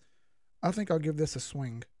what? I think I'll give this a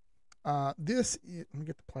swing. Let me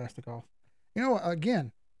get the plastic off. You know what?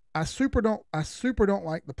 Again, I super don't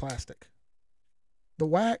like the plastic. The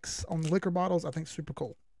wax on the liquor bottles, I think, is super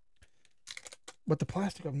cool. But the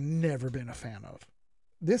plastic, I've never been a fan of.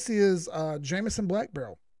 This is Jameson Black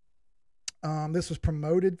Barrel. This was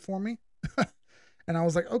promoted for me, and I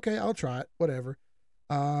was like, okay, I'll try it. Whatever.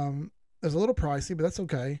 It's a little pricey, but that's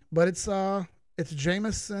okay. But it's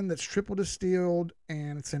Jameson that's triple distilled,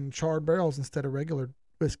 and it's in charred barrels instead of regular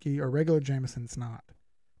whiskey or regular Jameson. It's not,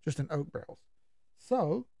 just in oak barrels.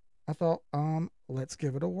 So I thought, let's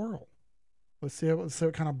give it a whirl. Let's see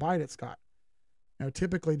what kind of bite it's got. You know,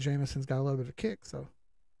 typically Jameson's got a little bit of kick. So,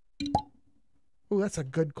 ooh, that's a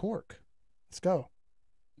good cork. Let's go.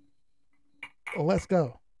 Well, let's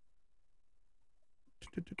go.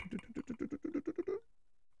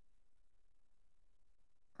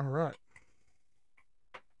 All right.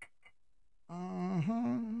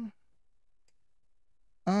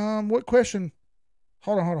 What question?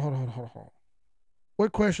 Hold on.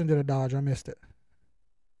 What question did I dodge? I missed it.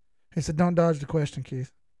 He said, "Don't dodge the question,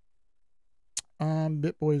 Keith."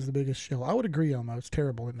 BitBoy is the biggest shill. I would agree, Elmo. It's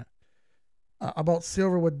terrible, isn't it? I bought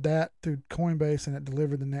silver with that through Coinbase, and it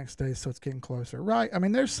delivered the next day, so it's getting closer. Right? I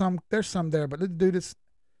mean, there's some there, but dude, it's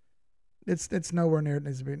nowhere near it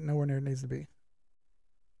needs to be. Nowhere near it needs to be.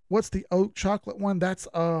 What's the oat chocolate one? That's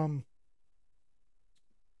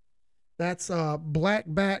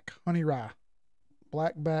blackback honey rye.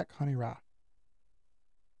 Blackback honey rye.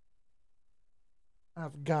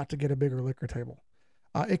 I've got to get a bigger liquor table.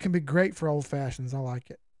 It can be great for old fashions. I like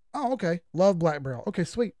it. Oh, okay. Love Black Barrel. Okay,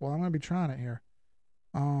 sweet. Well, I'm gonna be trying it here.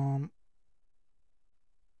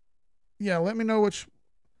 Yeah. Let me know which.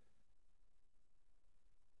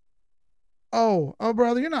 Oh,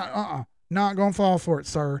 brother, you're not gonna fall for it,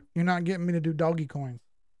 sir. You're not getting me to do doggy coins,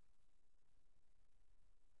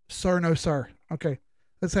 sir. No, sir. Okay,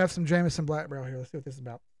 let's have some Jameson Black Barrel here. Let's see what this is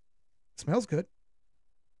about. It smells good.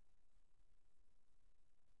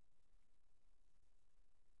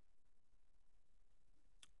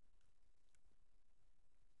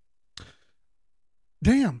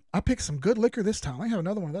 Damn, I picked some good liquor this time. Let me have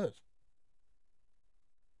another one of those.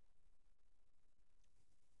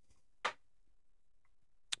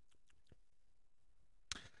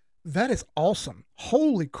 That is awesome.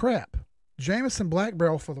 Holy crap. Jameson Black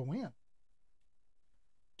Barrel for the win.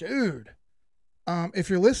 Dude. If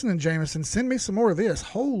you're listening, Jameson, send me some more of this.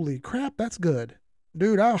 Holy crap, that's good.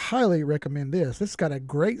 Dude, I highly recommend this. This has got a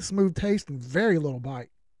great smooth taste and very little bite.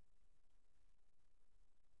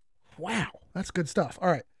 Wow, that's good stuff.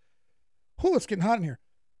 All right. Oh, it's getting hot in here.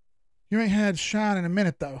 You ain't had shine in a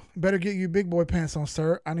minute, though. Better get you big boy pants on,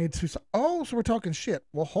 sir. I need to. Oh, so we're talking shit.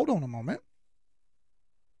 Well, hold on a moment.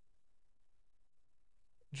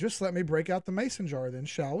 Just let me break out the mason jar then,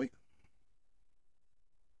 shall we?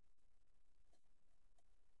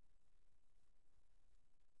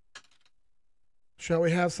 Shall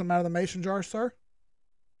we have some out of the mason jar, sir?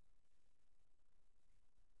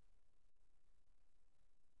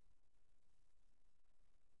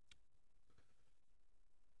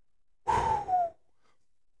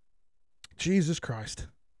 Jesus Christ.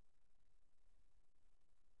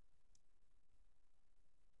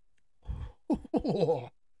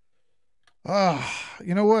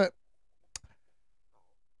 You know what?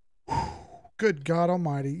 Good God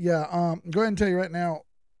Almighty. Yeah, go ahead and tell you right now,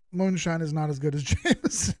 moonshine is not as good as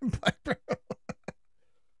Jameson Black Barrel.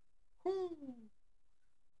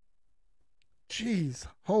 Jeez,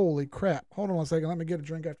 holy crap. Hold on a second. Let me get a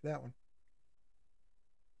drink after that one.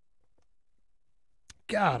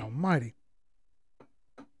 God Almighty.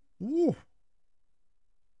 Ooh.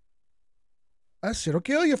 That shit'll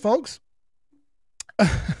kill you, folks.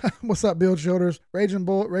 What's up, Bill Childers? Raging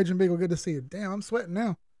Bull, Raging Beagle, good to see you. Damn, I'm sweating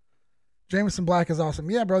now. Jameson Black is awesome.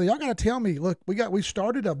 Yeah, brother, y'all gotta tell me. Look, we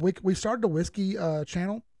started a whiskey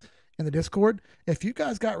channel in the Discord. If you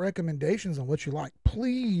guys got recommendations on what you like,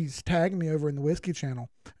 please tag me over in the whiskey channel,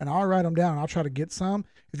 and I'll write them down. I'll try to get some.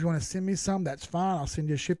 If you want to send me some, that's fine. I'll send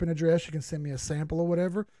you a shipping address. You can send me a sample or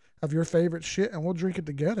whatever of your favorite shit, and we'll drink it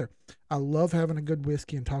together. I love having a good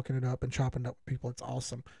whiskey and talking it up and chopping it up with people. It's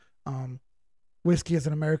awesome. Whiskey is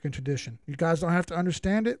an American tradition. You guys don't have to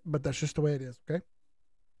understand it, but that's just the way it is, okay?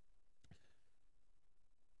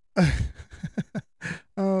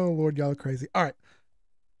 Oh, Lord, y'all are crazy. All right.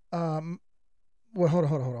 Well, hold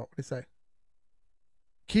on. What do you say?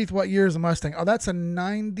 Keith, what year is a Mustang? Oh, that's a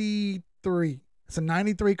 93. It's a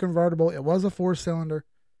 93 convertible. It was a 4-cylinder.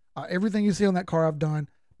 Everything you see on that car, I've done.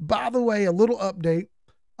 By the way, a little update.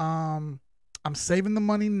 I'm saving the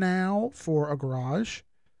money now for a garage.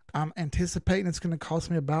 I'm anticipating it's going to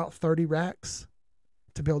cost me about 30 racks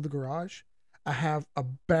to build the garage. I have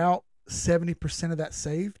about 70% of that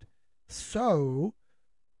saved. So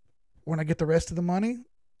when I get the rest of the money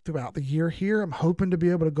throughout the year here, I'm hoping to be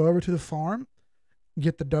able to go over to the farm,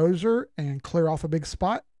 get the dozer, and clear off a big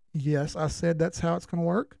spot. Yes, I said that's how it's going to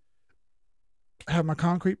work. Have my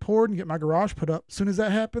concrete poured and get my garage put up. As soon as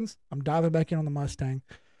that happens, I'm diving back in on the Mustang.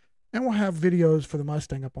 And we'll have videos for the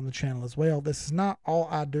Mustang up on the channel as well. This is not all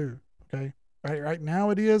I do, okay? Right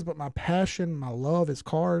now it is, but my passion, my love is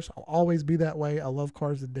cars. I'll always be that way. I love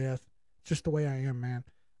cars to death. It's just the way I am, man.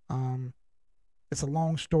 It's a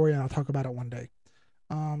long story, and I'll talk about it one day.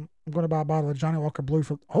 I'm going to buy a bottle of Johnny Walker Blue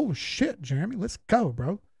for... Oh, shit, Jeremy. Let's go,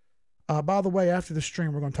 bro. By the way, after the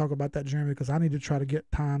stream, we're going to talk about that, Jeremy, because I need to try to get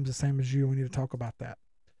times the same as you. We need to talk about that.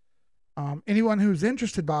 Anyone who's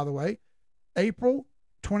interested, by the way, April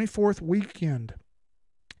 24th weekend,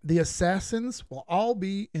 the Assassins will all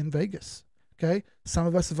be in Vegas. Okay. Some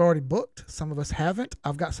of us have already booked. Some of us haven't.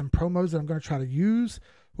 I've got some promos that I'm going to try to use.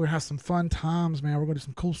 We're going to have some fun times, man. We're going to do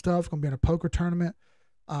some cool stuff. We're going to be in a poker tournament.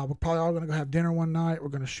 We're probably all going to go have dinner one night. We're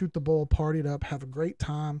going to shoot the bull, party it up, have a great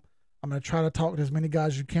time. I'm going to try to talk to as many guys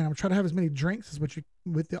as you can. I'm going to try to have as many drinks as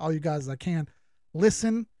with all you guys as I can.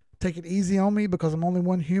 Listen, take it easy on me because I'm only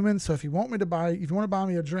one human. So if you want to buy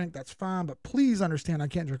me a drink, that's fine. But please understand I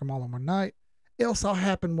can't drink them all in one night. Else I'll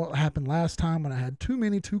happen what happened last time when I had too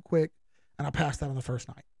many too quick and I passed out on the first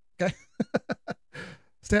night. Okay.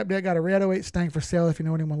 Stepdad got a red 08 Stang for sale if you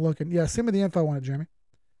know anyone looking. Yeah, send me the info on it, Jimmy.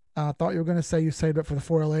 I thought you were going to say you saved up for the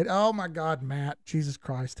 4L8. Oh my God, Matt. Jesus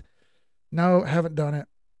Christ. No, haven't done it.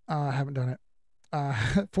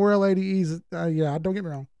 4L80Es. Yeah, don't get me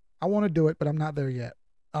wrong. I want to do it, but I'm not there yet.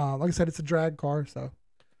 Like I said, it's a drag car, so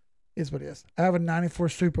it's what it is. I have a 94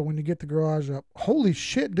 Supra when you get the garage up. Holy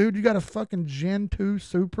shit, dude. You got a fucking Gen 2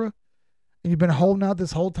 Supra and you've been holding out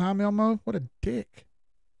this whole time, Elmo? What a dick.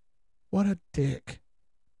 What a dick.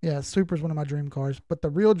 Yeah, Supra's one of my dream cars, but the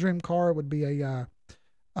real dream car would be a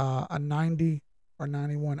 90 or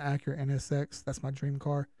 91 Acura NSX. That's my dream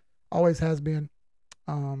car. Always has been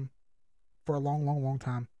for a long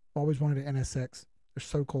time. Always wanted an NSX. They're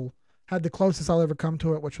so cool. Had the closest I'll ever come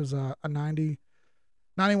to it, which was a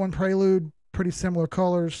 91 Prelude, pretty similar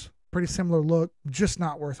colors, pretty similar look, just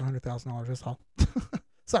not worth $100,000. That's all.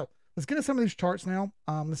 So let's get into some of these charts now.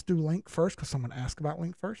 Let's do Link first because someone asked about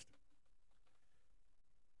Link first.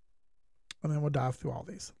 And then we'll dive through all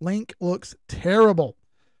these. Link looks terrible.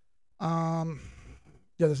 Yeah,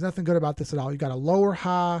 there's nothing good about this at all. You got a lower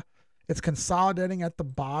high. It's consolidating at the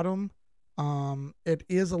bottom. It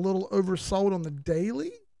is a little oversold on the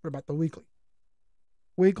daily. What about the weekly?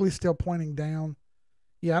 Weekly still pointing down.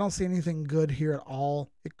 Yeah, I don't see anything good here at all.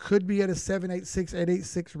 It could be at a 786,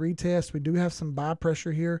 886 retest. We do have some buy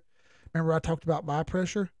pressure here. Remember I talked about buy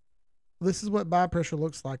pressure? This is what buy pressure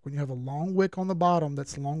looks like when you have a long wick on the bottom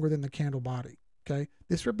that's longer than the candle body. Okay,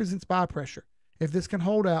 this represents buy pressure. If this can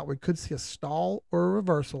hold out, we could see a stall or a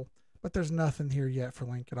reversal, but there's nothing here yet for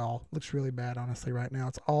Link at all. Looks really bad, honestly, right now.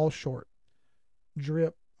 It's all short.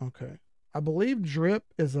 Drip, okay. I believe Drip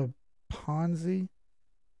is a Ponzi.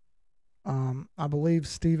 I believe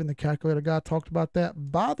Steven the Calculator Guy talked about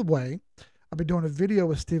that. By the way, I'll be doing a video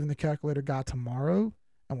with Steven the Calculator Guy tomorrow,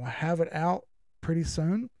 and we'll have it out pretty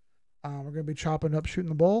soon. We're going to be chopping up Shooting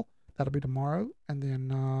the Bull. That'll be tomorrow. And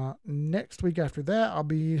then next week after that, I'll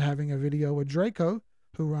be having a video with Draco,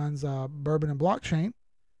 who runs Bourbon and Blockchain.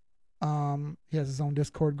 He has his own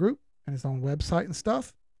Discord group and his own website and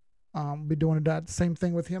stuff. We'll be doing that same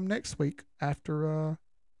thing with him next week after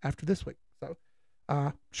this week. So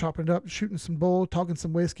chopping it up, shooting some bull, talking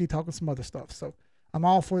some whiskey, talking some other stuff. So I'm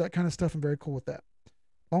all for that kind of stuff. I'm very cool with that.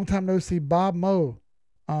 Long time no see, Bob Moe.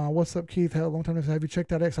 What's up, Keith? Hell, long time no see. Have you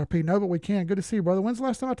checked out XRP? No, but we can. Good to see you, brother. When's the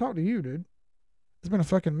last time I talked to you, dude? It's been a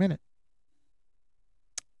fucking minute.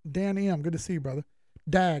 Dan M. Good to see you, brother.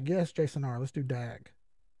 DAG. Yes, Jason R. Let's do DAG.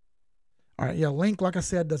 All right. Yeah, Link, like I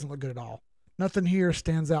said, doesn't look good at all. Nothing here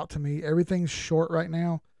stands out to me. Everything's short right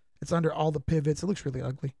now. It's under all the pivots. It looks really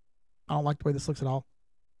ugly. I don't like the way this looks at all.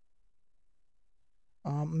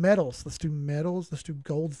 Metals. Let's do metals. Let's do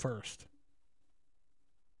gold first.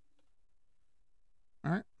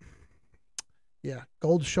 All right. Yeah,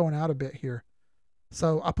 gold's showing out a bit here.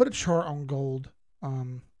 So I put a chart on gold.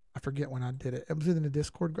 I forget when I did it. It was in the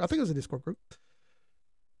Discord group. I think it was a Discord group.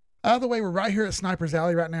 Out of the way, we're right here at Sniper's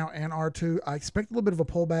Alley right now and R2. I expect a little bit of a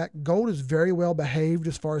pullback. Gold is very well behaved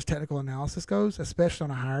as far as technical analysis goes, especially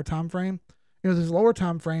on a higher time frame. You know, there's lower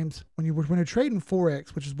time frames when you're trading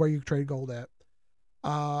Forex, which is where you trade gold at.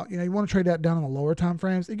 You want to trade that down on the lower time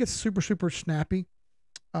frames. It gets super, super snappy.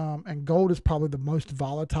 And gold is probably the most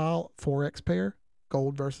volatile Forex pair,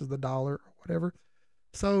 gold versus the dollar or whatever.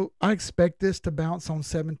 So I expect this to bounce on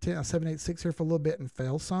 786 here for a little bit and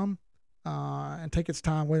fail some, and take its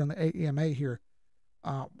time, wait on the EMA here.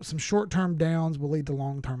 Some short-term downs will lead to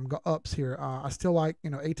long-term ups here. I still like,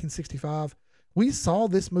 1865. We saw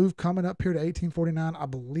this move coming up here to 1849. I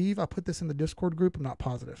believe I put this in the Discord group. I'm not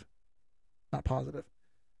positive. Not positive.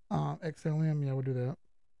 XLM, yeah, we'll do that.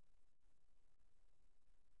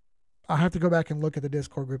 I have to go back and look at the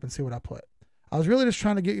Discord group and see what I put. I was really just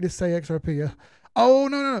trying to get you to say XRP. Oh,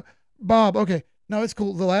 no. Bob, okay. No, it's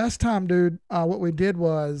cool. The last time, dude, what we did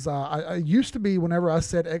was, I used to be, whenever I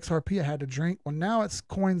said XRP, I had to drink. Well, now it's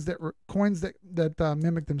coins that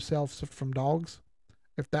mimic themselves from dogs,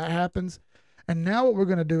 if that happens. And now what we're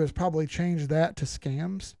going to do is probably change that to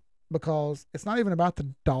scams, because it's not even about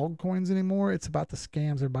the dog coins anymore. It's about the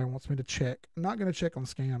scams everybody wants me to check. I'm not going to check on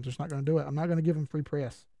scams. I'm just not going to do it. I'm not going to give them free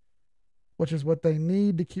press, which is what they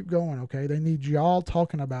need to keep going, okay? They need y'all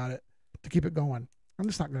talking about it to keep it going. I'm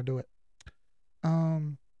just not going to do it.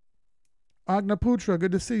 Agnaputra,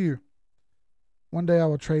 good to see you. One day I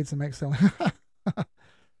will trade some XL.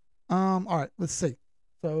 All right, let's see.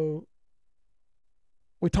 So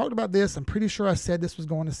we talked about this. I'm pretty sure I said this was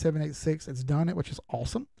going to 786. It's done it, which is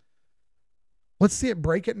awesome. Let's see it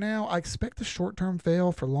break it now. I expect a short-term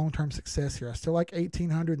fail for long-term success here. I still like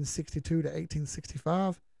 1862 to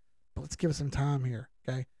 1865. But let's give it some time here,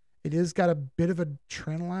 okay? It is got a bit of a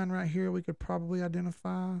trend line right here we could probably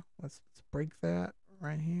identify. Let's break that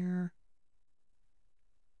right here.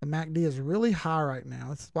 The MACD is really high right now.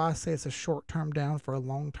 That's why I say it's a short-term down for a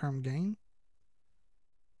long-term gain.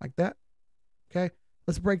 Like that, okay?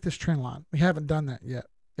 Let's break this trend line. We haven't done that yet,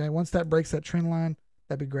 okay? Once that breaks that trend line,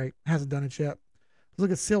 that'd be great. Hasn't done it yet. Let's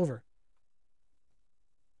look at silver.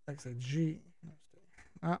 XAG.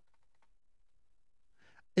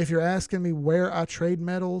 If you're asking me where I trade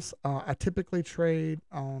metals, I typically trade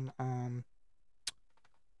on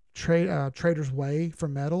Trader's Way for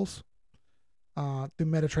metals through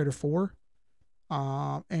MetaTrader 4.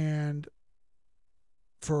 And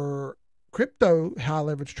for crypto high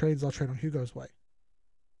leverage trades, I'll trade on Hugo's Way.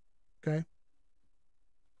 Okay.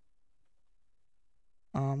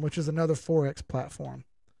 which is another Forex platform.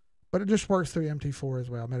 But it just works through MT4 as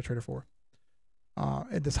well, MetaTrader 4.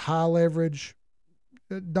 At this high leverage,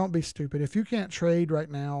 don't be stupid. If you can't trade right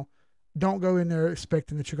now, don't go in there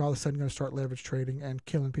expecting that you're all of a sudden going to start leverage trading and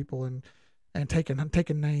killing people and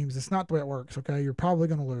taking names. It's not the way it works, okay? You're probably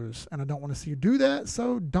going to lose, and I don't want to see you do that,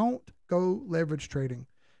 so don't go leverage trading.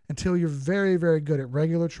 Until you're very, very good at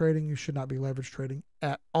regular trading, you should not be leverage trading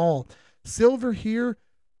at all. Silver here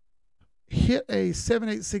hit a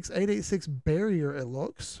 786, 886 barrier, it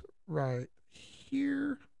looks, right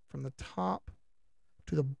here from the top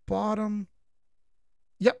to the bottom.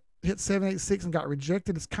 Yep, hit 786 and got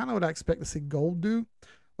rejected. It's kind of what I expect to see gold do.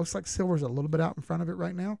 Looks like silver's a little bit out in front of it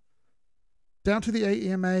right now. Down to the 8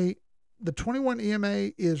 EMA. The 21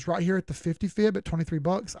 EMA is right here at the 50 fib at 23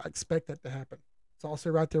 bucks. I expect that to happen. It's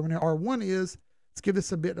also right there when R1 is. Let's give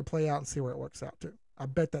this a bit to play out and see where it works out to. I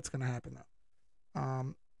bet that's going to happen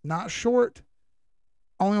though. Not short,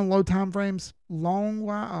 only on low time frames. Long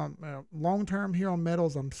term here on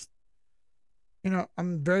metals, I'm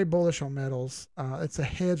very bullish on metals. It's a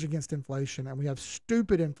hedge against inflation, and we have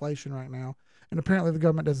stupid inflation right now, and apparently the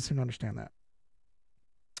government doesn't seem to understand that.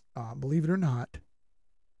 Believe it or not,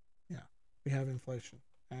 yeah, we have inflation,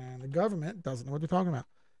 and the government doesn't know what they're talking about.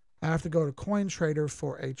 I have to go to CoinTrader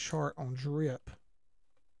for a chart on drip.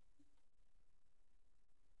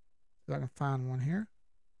 If I can find one here.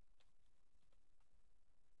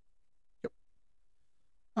 Yep.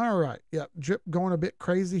 All right. Yep. Drip going a bit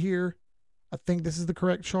crazy here. I think this is the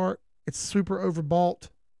correct chart. It's super overbought.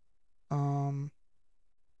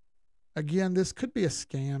 Again, this could be a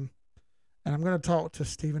scam, and I'm going to talk to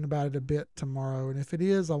Steven about it a bit tomorrow. And if it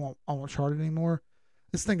is, I won't chart it anymore.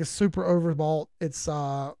 This thing is super overbought. It's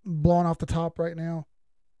blowing off the top right now.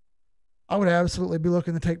 I would absolutely be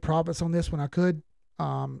looking to take profits on this when I could.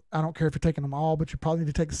 I don't care if you're taking them all, but you probably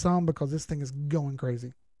need to take some because this thing is going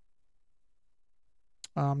crazy.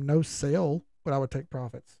 No sale, but I would take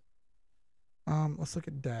profits. Let's look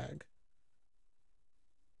at DAG.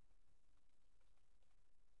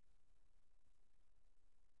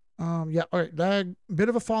 Yeah, all right, DAG, bit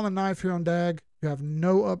of a falling knife here on DAG. You have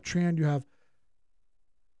no uptrend. You have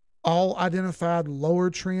all identified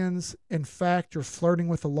lower trends. In fact, you're flirting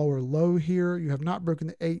with a lower low here. You have not broken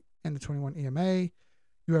the 8 and the 21 EMA.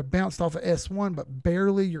 You have bounced off of S1, but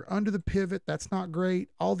barely. You're under the pivot. That's not great.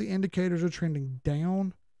 All the indicators are trending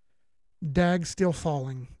down. DAG still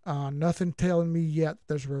falling. Nothing telling me yet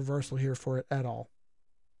there's a reversal here for it at all.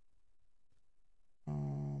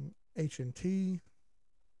 HNT.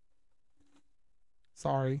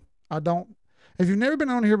 Sorry. I don't. If you've never been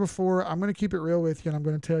on here before, I'm going to keep it real with you, and I'm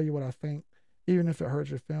going to tell you what I think, even if it hurts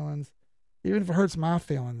your feelings, even if it hurts my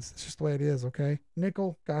feelings. It's just the way it is, okay?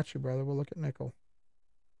 Nickel, got you, brother. We'll look at nickel.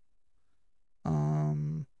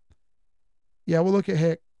 Yeah, we'll look at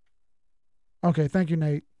Heck. Okay, thank you,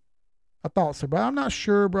 Nate. I thought so, but I'm not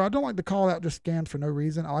sure, bro. I don't like to call out just scams for no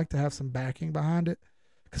reason. I like to have some backing behind it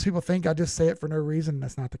because people think I just say it for no reason, and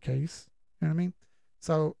that's not the case. You know what I mean?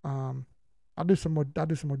 So, I'll do some more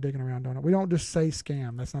digging around on it. We don't just say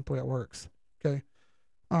scam. That's not the way it works. Okay.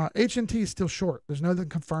 HNT is still short. There's nothing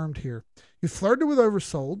confirmed here. You flirted with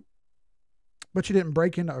oversold, but you didn't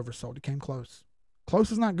break into oversold. You came close.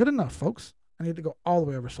 Close is not good enough, folks. I need to go all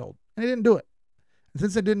the way oversold. And it didn't do it. And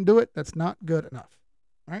since it didn't do it, that's not good enough.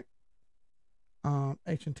 All right.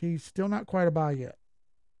 HNT still not quite a buy yet.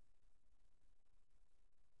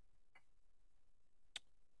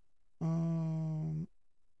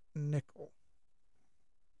 Nickel.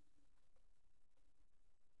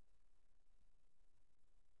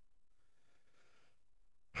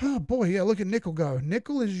 Oh boy, yeah, look at nickel go.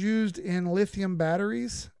 Nickel is used in lithium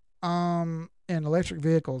batteries and electric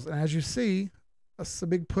vehicles. And as you see, that's a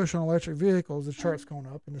big push on electric vehicles. The chart's going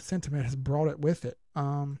up and the sentiment has brought it with it.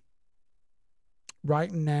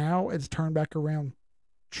 Right now, it's turned back around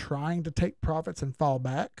trying to take profits and fall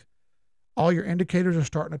back. All your indicators are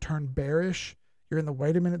starting to turn bearish. You're in the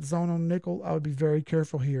wait a minute zone on nickel. I would be very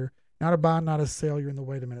careful here. Not a buy, not a sell. You're in the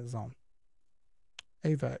wait a minute zone.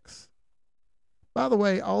 AVAX. By the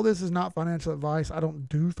way, all this is not financial advice. I don't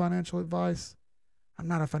do financial advice. I'm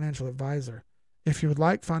not a financial advisor. If you would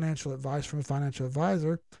like financial advice from a financial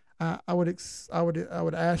advisor, I would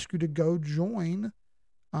ask you to go join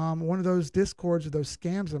one of those discords or those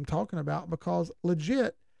scams I'm talking about, because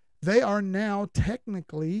legit, they are now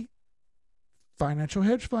technically financial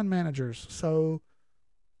hedge fund managers. So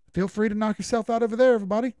feel free to knock yourself out over there,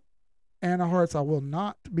 everybody. And hearts, I will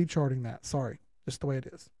not be charting that. Sorry, just the way it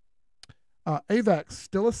is. AVAX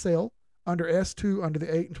still a sale under S2 under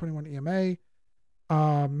the 8 and 21 EMA.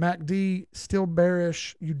 MACD still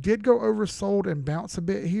bearish. You did go oversold and bounce a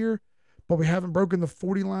bit here, but we haven't broken the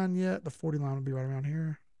 40 line yet. The 40 line will be right around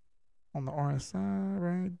here on the RSI,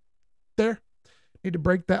 right there. Need to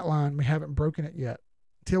break that line. We haven't broken it yet.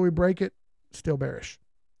 Until we break it, still bearish.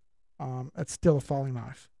 That's still a falling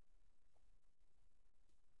knife.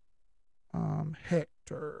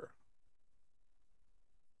 Hector.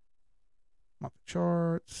 Monthly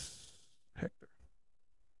charts. Hector.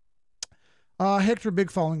 Hector, big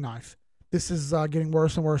falling knife. This is getting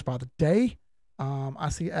worse and worse by the day. I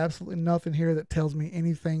see absolutely nothing here that tells me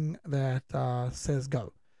anything that says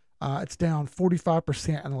go. It's down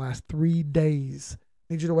 45% in the last 3 days.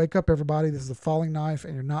 Need you to wake up, everybody. This is a falling knife,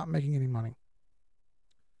 and you're not making any money.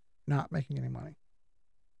 Not making any money.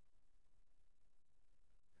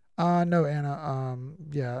 No, Anna.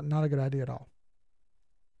 Yeah, not a good idea at all.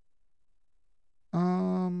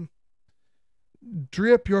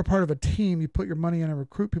 Drip, you're a part of a team. You put your money in and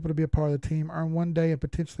recruit people to be a part of the team. Earn 1 day and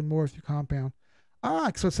potentially more if you compound.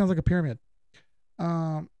 So it sounds like a pyramid.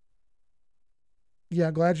 Yeah,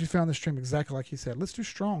 glad you found the stream exactly like he said. Let's do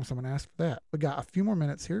strong. Someone asked for that. We got a few more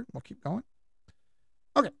minutes here. We'll keep going.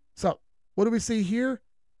 Okay, so what do we see here?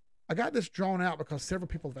 I got this drawn out because several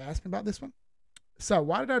people have asked me about this one. So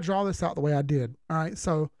why did I draw this out the way I did? All right,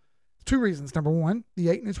 so 2 reasons. Number 1, the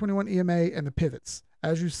 8 and the 21 EMA and the pivots.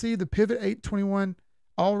 As you see, the pivot 821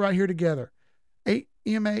 all right here together. 8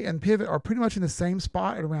 EMA and pivot are pretty much in the same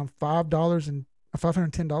spot at around $5 and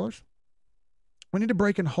 $510. We need to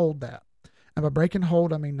break and hold that. And by break and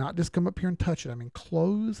hold, I mean not just come up here and touch it. I mean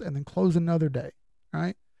close and then close another day. All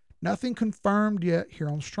right. Nothing confirmed yet here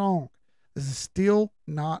on strong. This is still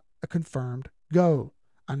not a confirmed go.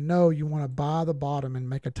 I know you want to buy the bottom and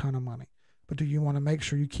make a ton of money, but do you want to make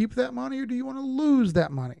sure you keep that money or do you want to lose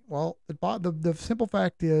that money? Well, the simple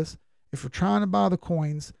fact is, if we're trying to buy the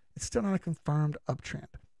coins, it's still not a confirmed uptrend.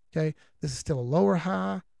 Okay. This is still a lower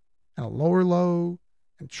high and a lower low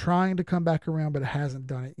and trying to come back around, but it hasn't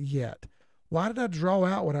done it yet. Why did I draw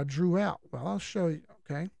out what I drew out? Well, I'll show you,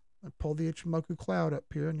 okay? I'll pull the Ichimoku cloud up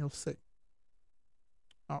here and you'll see.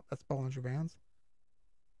 Oh, that's Bollinger Bands.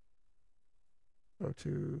 Go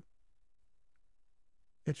to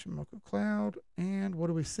Ichimoku cloud, and what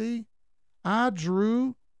do we see? I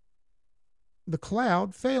drew the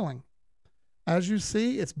cloud failing. As you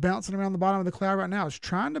see, it's bouncing around the bottom of the cloud right now. It's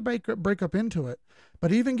trying to break up into it,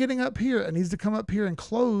 but even getting up here, it needs to come up here and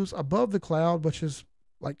close above the cloud, which is,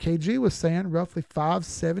 like KG was saying, roughly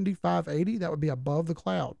 570, 580. That would be above the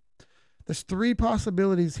cloud. There's 3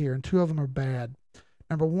 possibilities here, and 2 of them are bad.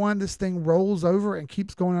 Number 1, this thing rolls over and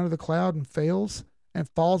keeps going under the cloud and fails and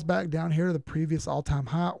falls back down here to the previous all-time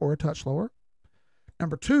high or a touch lower.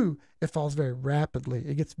 Number 2, it falls very rapidly.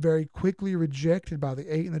 It gets very quickly rejected by the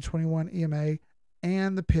 8 and the 21 EMA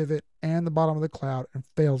and the pivot and the bottom of the cloud and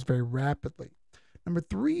fails very rapidly. Number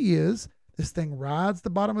 3 is this thing rides the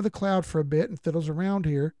bottom of the cloud for a bit and fiddles around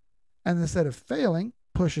here, and instead of failing,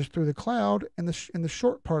 pushes through the cloud in the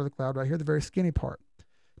short part of the cloud right here, the very skinny part.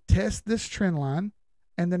 Tests this trend line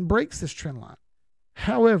and then breaks this trend line.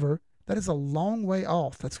 However, that is a long way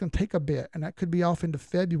off. That's going to take a bit, and that could be off into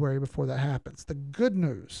February before that happens. The good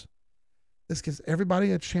news, this gives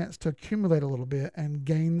everybody a chance to accumulate a little bit and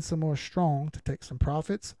gain some more strong to take some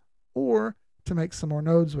profits or to make some more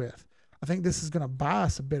nodes with. I think this is going to buy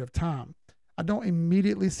us a bit of time. I don't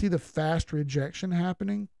immediately see the fast rejection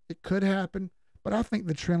happening. It could happen, but I think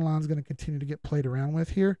the trend line is going to continue to get played around with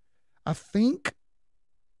here. I think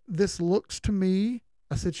this looks to me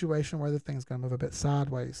a situation where the thing's going to move a bit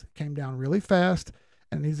sideways. It came down really fast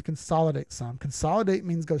and it needs to consolidate some. Consolidate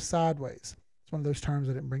means go sideways. It's one of those terms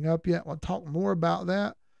I didn't bring up yet. We'll talk more about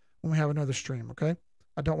that when we have another stream, okay?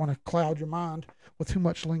 I don't want to cloud your mind with too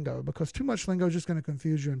much lingo, because too much lingo is just going to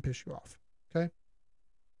confuse you and piss you off, okay?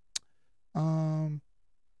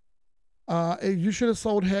 You should have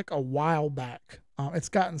sold Heck a while back. It's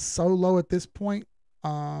gotten so low at this point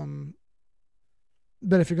that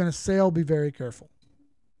if you're going to sell, be very careful.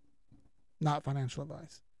 Not financial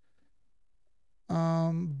advice.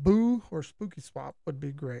 Boo or Spooky Swap would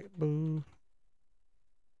be great. Boo.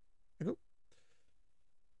 There you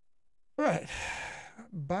go. All right.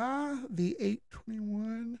 Buy the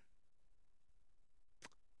 821.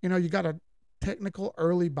 You know, you got a technical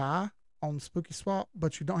early buy on Spooky Swap,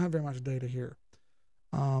 but you don't have very much data here.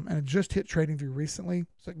 And it just hit TradingView recently,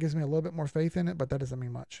 so it gives me a little bit more faith in it, but that doesn't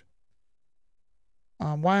mean much.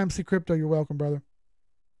 YMC Crypto, you're welcome, brother.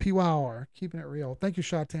 PYR, keeping it real. Thank you,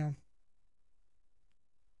 Shot-Town.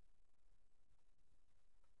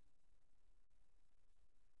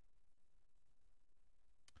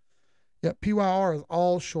 Yep, PYR is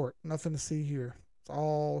all short. Nothing to see here. It's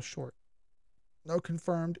all short. No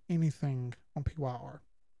confirmed anything on PYR.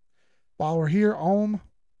 While we're here, Ohm.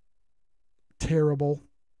 Terrible.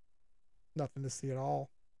 Nothing to see at all.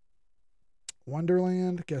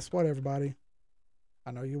 Wonderland, guess what, everybody?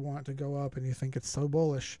 I know you want it to go up and you think it's so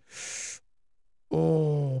bullish.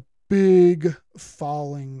 Oh, big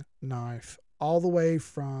falling knife. All the way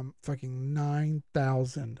from fucking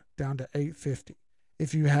 9,000 down to 850.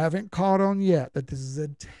 If you haven't caught on yet that this is a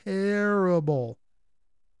terrible,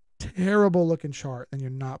 terrible looking chart, then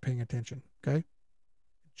you're not paying attention. Okay? It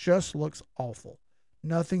just looks awful.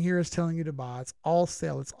 Nothing here is telling you to buy. It's all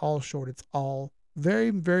sell. It's all short. It's all very,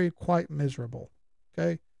 very quite miserable.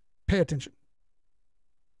 Okay? Pay attention.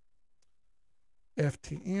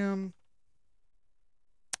 FTM.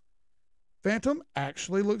 Phantom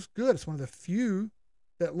actually looks good. It's one of the few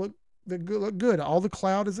that look good. All the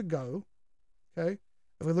cloud is a go. Okay?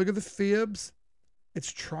 If we look at the fibs,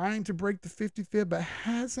 it's trying to break the 50 fib, but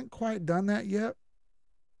hasn't quite done that yet.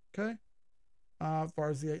 Okay? As far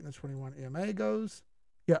as the 8 and the 21 EMA goes.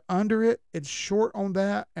 Yeah, under it, it's short on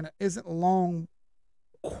that, and it isn't long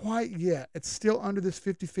quite yet. It's still under this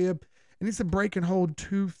 50 fib. It needs to break and hold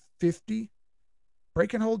 250.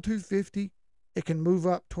 Break and hold 250. It can move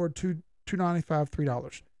up toward $2.95,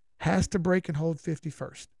 $3. Has to break and hold 50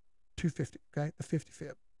 first. 250, okay? The 50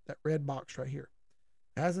 fib. That red box right here.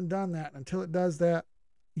 Hasn't done that. Until it does that,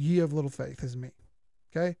 ye of little faith is me.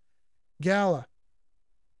 Okay? Gala.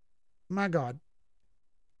 My God.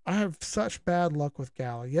 I have such bad luck with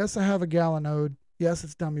Gala. Yes, I have a Gala node. Yes,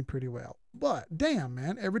 it's done me pretty well. But damn,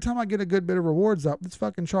 man, every time I get a good bit of rewards up, this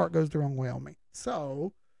fucking chart goes the wrong way on me.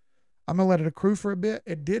 So I'm going to let it accrue for a bit.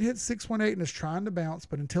 It did hit 618 and is trying to bounce,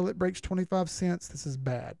 but until it breaks 25 cents, this is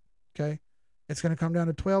bad. Okay? It's going to come down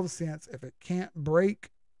to 12 cents if it can't break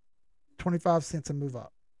 25 cents and move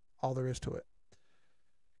up. All there is to it.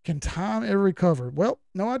 Can time ever recover? Well,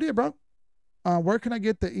 no idea, bro. Where can I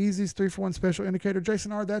get the easiest 3-for-1 special indicator?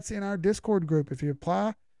 Jason R., that's in our Discord group. If you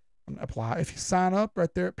if you sign up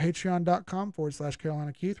right there at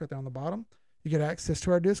patreon.com/Carolina Keith, right there on the bottom, you get access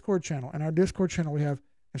to our Discord channel. In our Discord channel, we have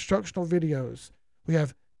instructional videos. We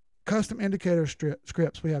have custom indicator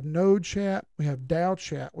scripts. We have node chat. We have DAO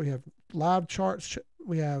chat. We have live charts.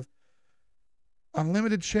 We have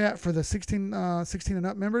unlimited chat for the 16 and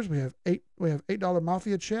up members. We have $8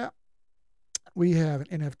 Mafia chat. We have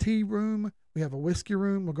an NFT room. We have a whiskey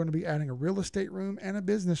room. We're going to be adding a real estate room and a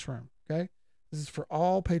business room. Okay. This is for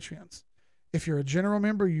all Patreons. If you're a general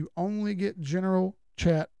member, you only get general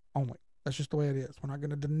chat only. That's just the way it is. We're not going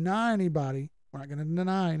to deny anybody.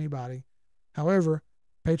 However,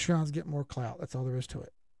 Patreons get more clout. That's all there is to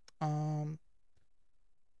it.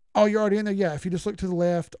 Oh, you're already in there? Yeah. If you just look to the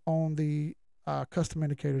left on the custom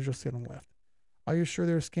indicators, you'll see it on the left. Are you sure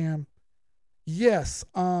they're a scam? Yes.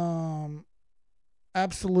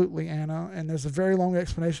 Absolutely, Anna. And there's a very long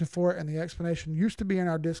explanation for it. And the explanation used to be in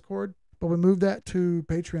our Discord, but we moved that to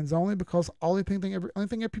Patreons only because only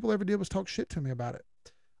thing people ever did was talk shit to me about it.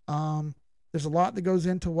 There's a lot that goes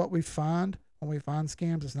into what we find when we find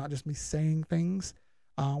scams. It's not just me saying things.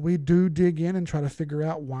 We do dig in and try to figure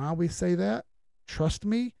out why we say that. Trust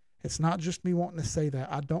me, it's not just me wanting to say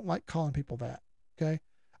that. I don't like calling people that. Okay.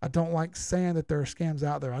 I don't like saying that there are scams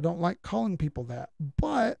out there. I don't like calling people that.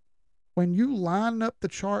 But when you line up the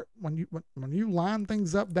chart, when you line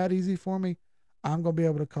things up that easy for me, I'm going to be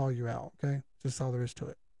able to call you out. Okay. Just all there is to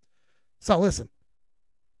it. So listen,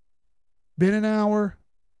 been an hour.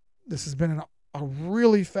 This has been a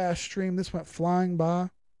really fast stream. This went flying by.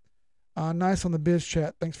 Nice on the biz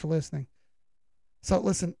chat. Thanks for listening. So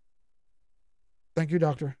listen, thank you,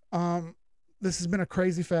 doctor. This has been a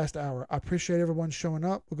crazy fast hour. I appreciate everyone showing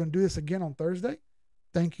up. We're going to do this again on Thursday.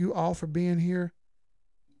 Thank you all for being here.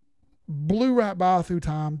 Blew right by through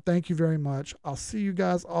time. Thank you very much. I'll see you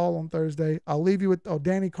guys all on Thursday. I'll leave you with,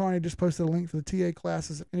 Danny Carney just posted a link for the TA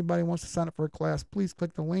classes. If anybody wants to sign up for a class, please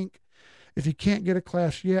click the link. If you can't get a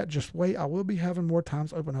class yet, just wait. I will be having more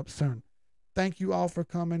times open up soon. Thank you all for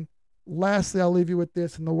coming. Lastly, I'll leave you with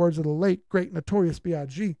this in the words of the late, great, notorious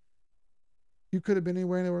B.I.G. You could have been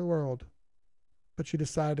anywhere in the world, but you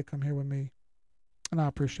decided to come here with me. And I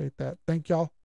appreciate that. Thank y'all.